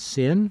 especially in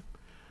sin.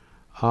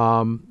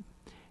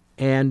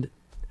 And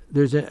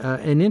there's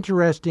an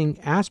interesting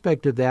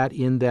aspect of that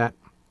in that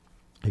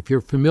if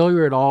you're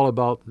familiar at all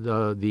about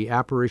the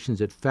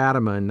apparitions at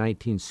Fatima in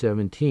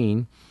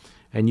 1917,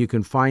 and you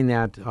can find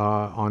that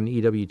on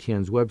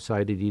EWTN's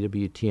website at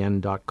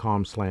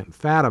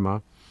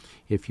ewtn.com/Fatima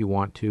if you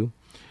want to.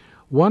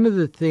 One of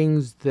the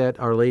things that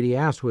Our Lady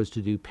asked was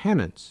to do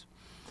penance.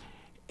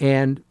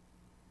 And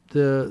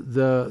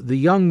the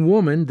young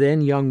woman,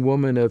 then young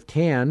woman of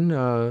 10,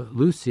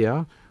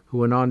 Lucia, who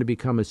went on to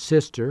become a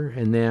sister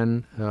and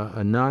then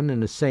a nun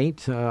and a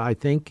saint, I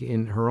think,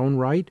 in her own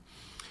right,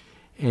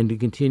 and to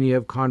continue to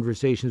have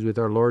conversations with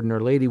our Lord and Our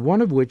Lady,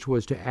 one of which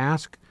was to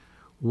ask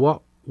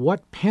what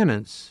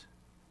penance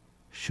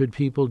should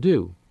people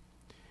do?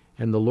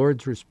 And the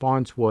Lord's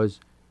response was,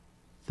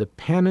 the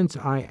penance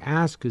I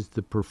ask is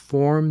to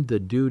perform the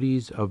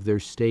duties of their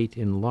state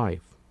in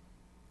life.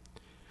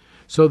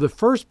 So the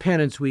first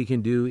penance we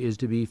can do is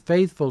to be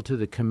faithful to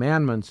the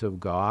commandments of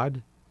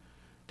God,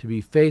 to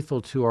be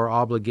faithful to our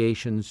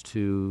obligations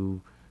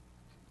to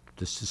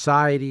the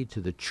society,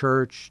 to the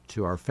church,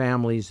 to our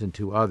families, and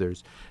to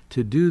others,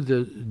 to do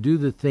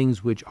the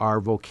things which our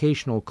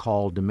vocational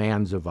call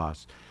demands of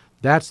us.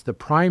 That's the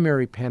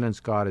primary penance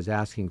God is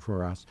asking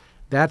for us.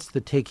 That's the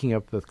taking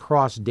up the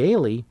cross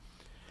daily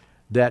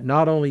that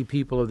not only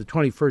people of the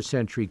 21st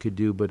century could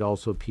do, but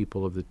also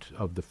people of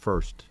the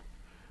first.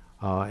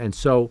 And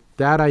so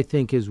that, I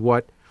think, is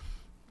what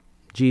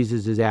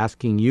Jesus is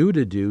asking you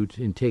to do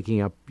in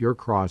taking up your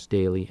cross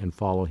daily and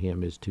follow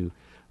him, is to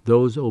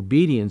those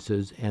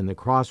obediences, and the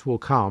cross will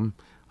come,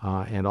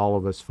 and all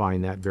of us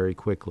find that very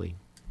quickly.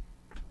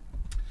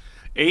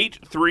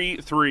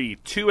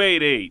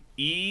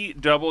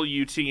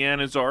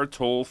 833-288-EWTN is our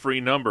toll-free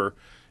number.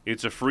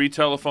 It's a free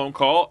telephone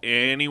call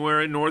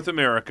anywhere in North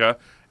America.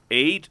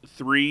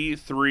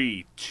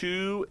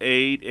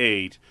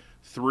 833-288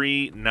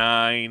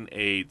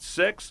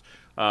 3986.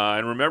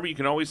 And remember, you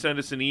can always send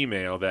us an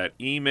email. That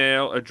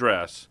email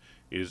address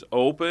is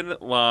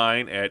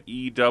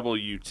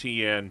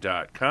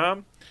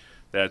openline@ewtn.com.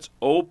 That's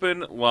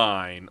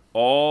openline,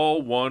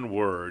 all one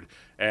word,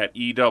 at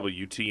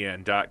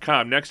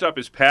ewtn.com. Next up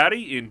is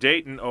Patty in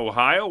Dayton,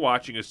 Ohio,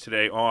 watching us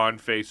today on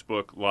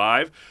Facebook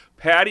Live.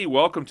 Patty,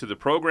 welcome to the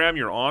program.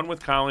 You're on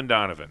with Colin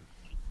Donovan.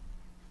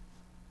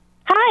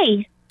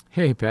 Hi.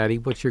 Hey, Patty,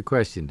 what's your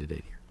question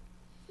today,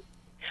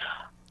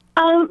 dear?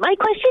 My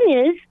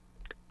question is,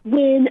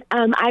 when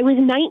I was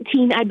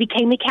 19, I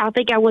became a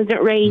Catholic. I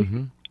wasn't raised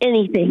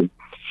anything.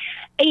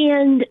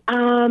 And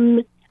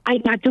I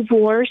got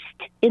divorced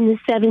in the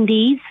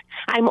 70s.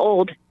 I'm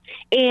old.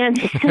 And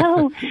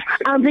so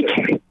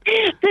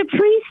the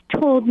priest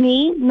told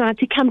me not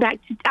to come back.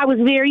 I was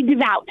very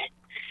devout.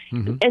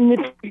 And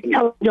the priest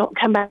told me, don't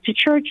come back to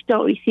church,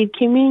 don't receive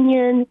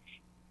communion.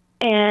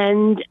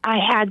 And I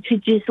had to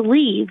just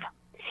leave.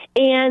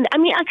 And I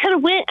mean, I could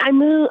have went. I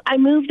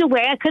moved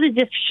away. I could have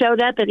just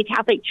showed up at a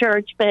Catholic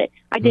church, but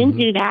I didn't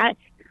do that.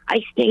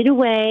 I stayed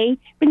away.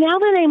 But now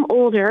that I'm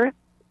older,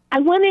 I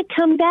want to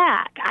come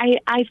back.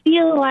 I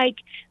feel like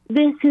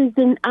this is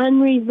an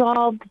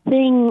unresolved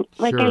thing.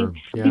 Like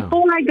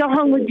before I go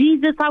home with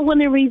Jesus, I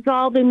want to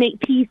resolve and make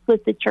peace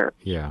with the church.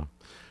 Yeah.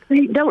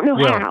 I don't know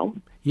how.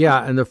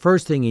 Yeah, and the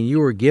first thing, and you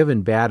were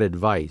given bad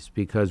advice,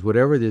 because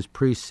whatever this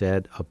priest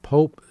said, a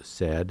pope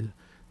said,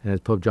 and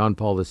it's Pope John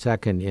Paul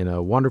II in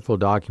a wonderful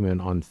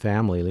document on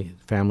family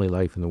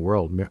life in the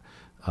world,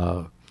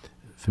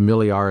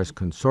 Familiaris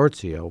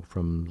Consortio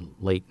from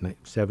late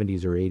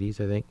 70s or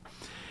 80s, I think.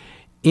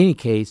 In any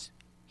case,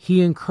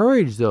 he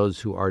encouraged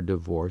those who are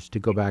divorced to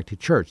go back to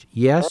church.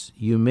 Yes,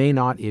 you may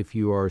not, if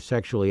you are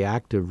sexually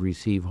active,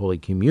 receive Holy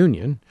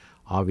Communion.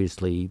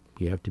 Obviously,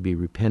 you have to be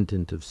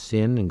repentant of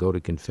sin and go to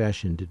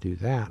confession to do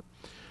that.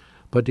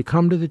 But to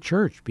come to the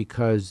church,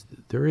 because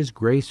there is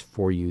grace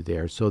for you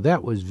there. So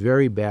that was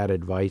very bad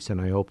advice, and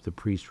I hope the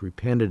priest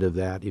repented of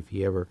that if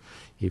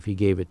he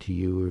gave it to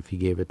you or if he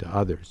gave it to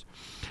others.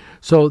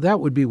 So that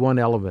would be one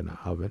element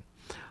of it.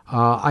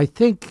 I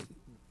think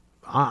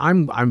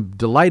I'm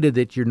delighted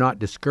that you're not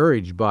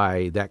discouraged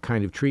by that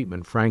kind of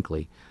treatment,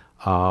 frankly.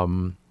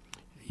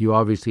 You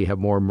obviously have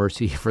more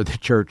mercy for the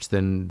church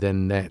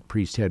than that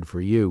priest had for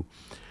you.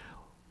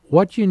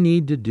 What you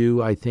need to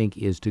do, I think,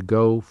 is to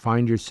go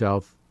find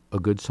yourself a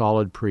good,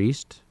 solid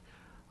priest,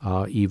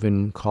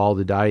 even call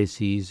the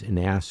diocese and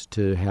ask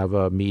to have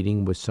a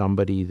meeting with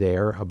somebody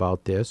there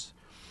about this.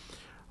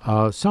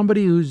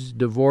 Somebody who's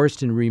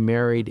divorced and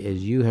remarried,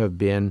 as you have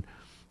been,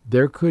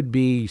 there could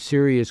be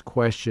serious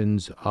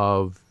questions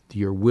of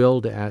your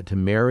will to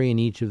marry in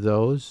each of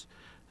those.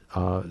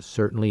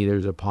 Certainly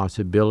there's a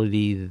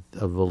possibility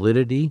of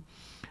validity.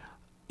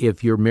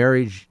 If your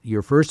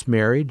first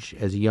marriage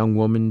as a young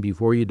woman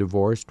before you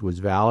divorced was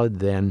valid,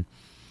 then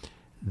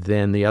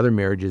the other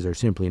marriages are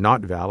simply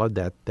not valid.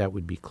 That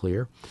would be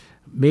clear.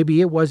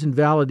 Maybe it wasn't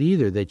valid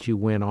either, that you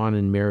went on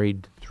and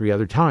married 3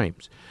 other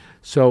times.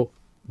 So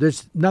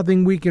there's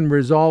nothing we can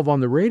resolve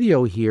on the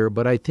radio here,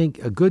 but I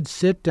think a good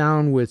sit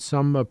down with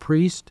some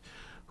priest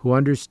who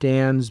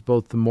understands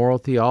both the moral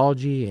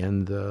theology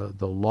and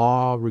the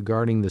law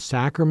regarding the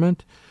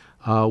sacrament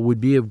would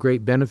be of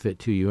great benefit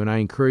to you, and I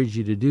encourage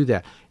you to do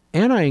that.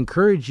 And I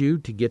encourage you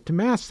to get to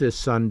Mass this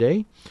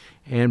Sunday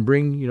and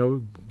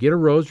get a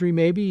rosary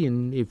maybe,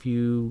 and if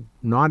you're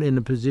not in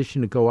a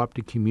position to go up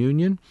to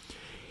communion,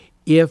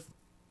 if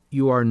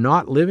you are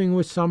not living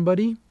with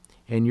somebody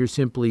and you're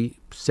simply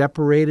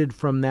separated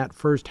from that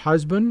first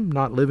husband,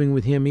 not living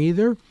with him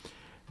either,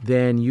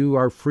 then you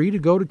are free to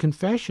go to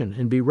confession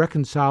and be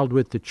reconciled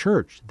with the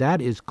church. That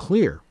is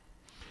clear,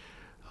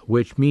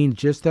 which means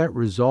just that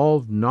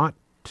resolve not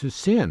to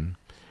sin.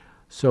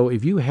 So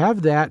if you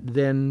have that,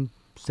 then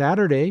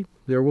Saturday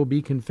there will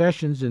be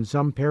confessions in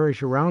some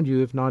parish around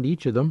you, if not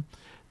each of them.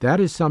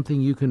 That is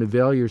something you can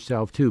avail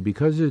yourself to,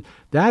 because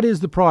that is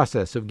the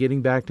process of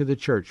getting back to the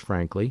church,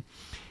 frankly,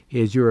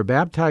 is you're a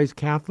baptized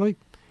Catholic,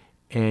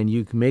 and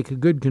you can make a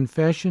good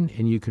confession,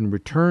 and you can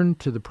return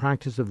to the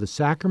practice of the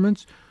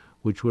sacraments,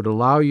 which would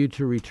allow you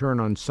to return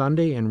on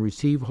Sunday and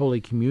receive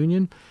Holy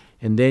Communion,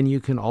 and then you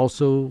can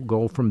also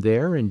go from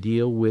there and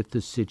deal with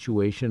the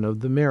situation of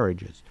the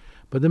marriages.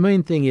 But the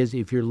main thing is,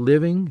 if you're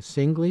living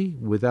singly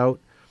without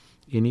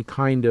any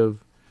kind of,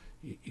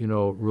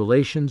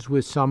 relations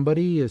with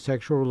somebody,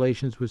 sexual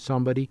relations with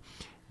somebody,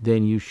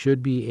 then you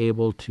should be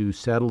able to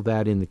settle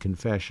that in the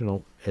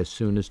confessional as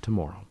soon as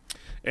tomorrow.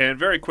 And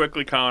very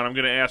quickly, Colin, I'm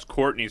going to ask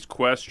Courtney's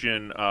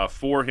question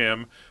for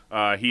him.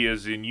 He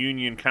is in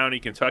Union County,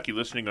 Kentucky,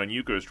 listening on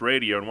Eucharist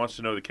Radio, and wants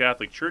to know the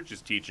Catholic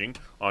Church's teaching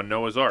on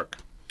Noah's Ark.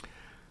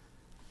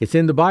 It's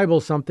in the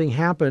Bible. Something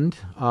happened.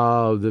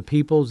 The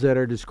peoples that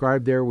are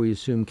described there, we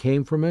assume,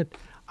 came from it.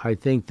 I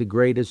think the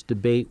greatest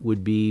debate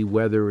would be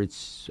whether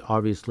it's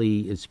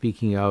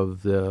speaking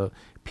of the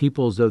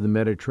peoples of the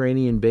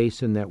Mediterranean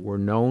basin that were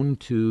known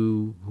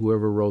to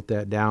whoever wrote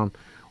that down,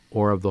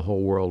 or of the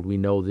whole world. We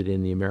know that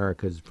in the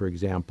Americas, for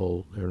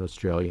example, or in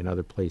Australia and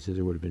other places,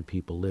 there would have been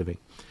people living.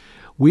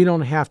 We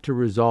don't have to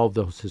resolve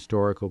those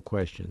historical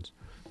questions,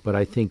 but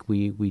I think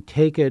we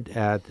take it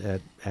at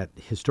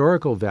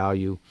historical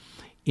value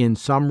in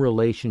some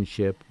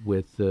relationship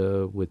with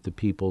the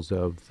peoples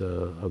of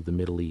the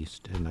Middle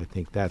East, and I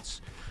think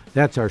that's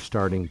our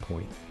starting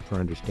point for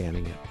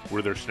understanding it.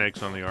 Were there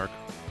snakes on the ark?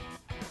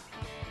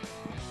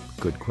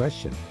 Good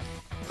question.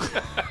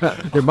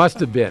 There must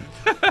have been.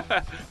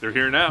 They're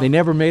here now. They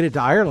never made it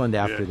to Ireland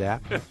after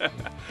that.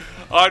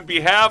 On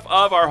behalf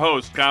of our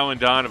host, Colin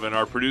Donovan,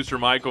 our producer,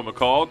 Michael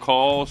McCall,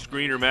 call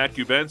screener, Matt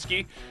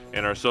Kubensky,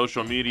 and our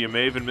social media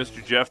maven,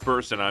 Mr. Jeff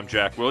Burson, I'm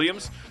Jack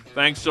Williams.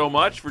 Thanks so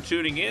much for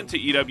tuning in to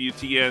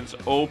EWTN's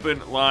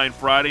Open Line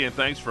Friday, and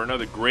thanks for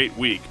another great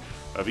week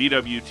of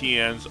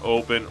EWTN's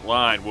Open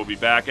Line. We'll be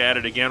back at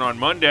it again on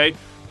Monday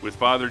with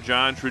Father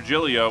John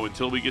Trigilio.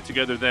 Until we get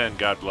together then,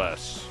 God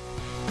bless.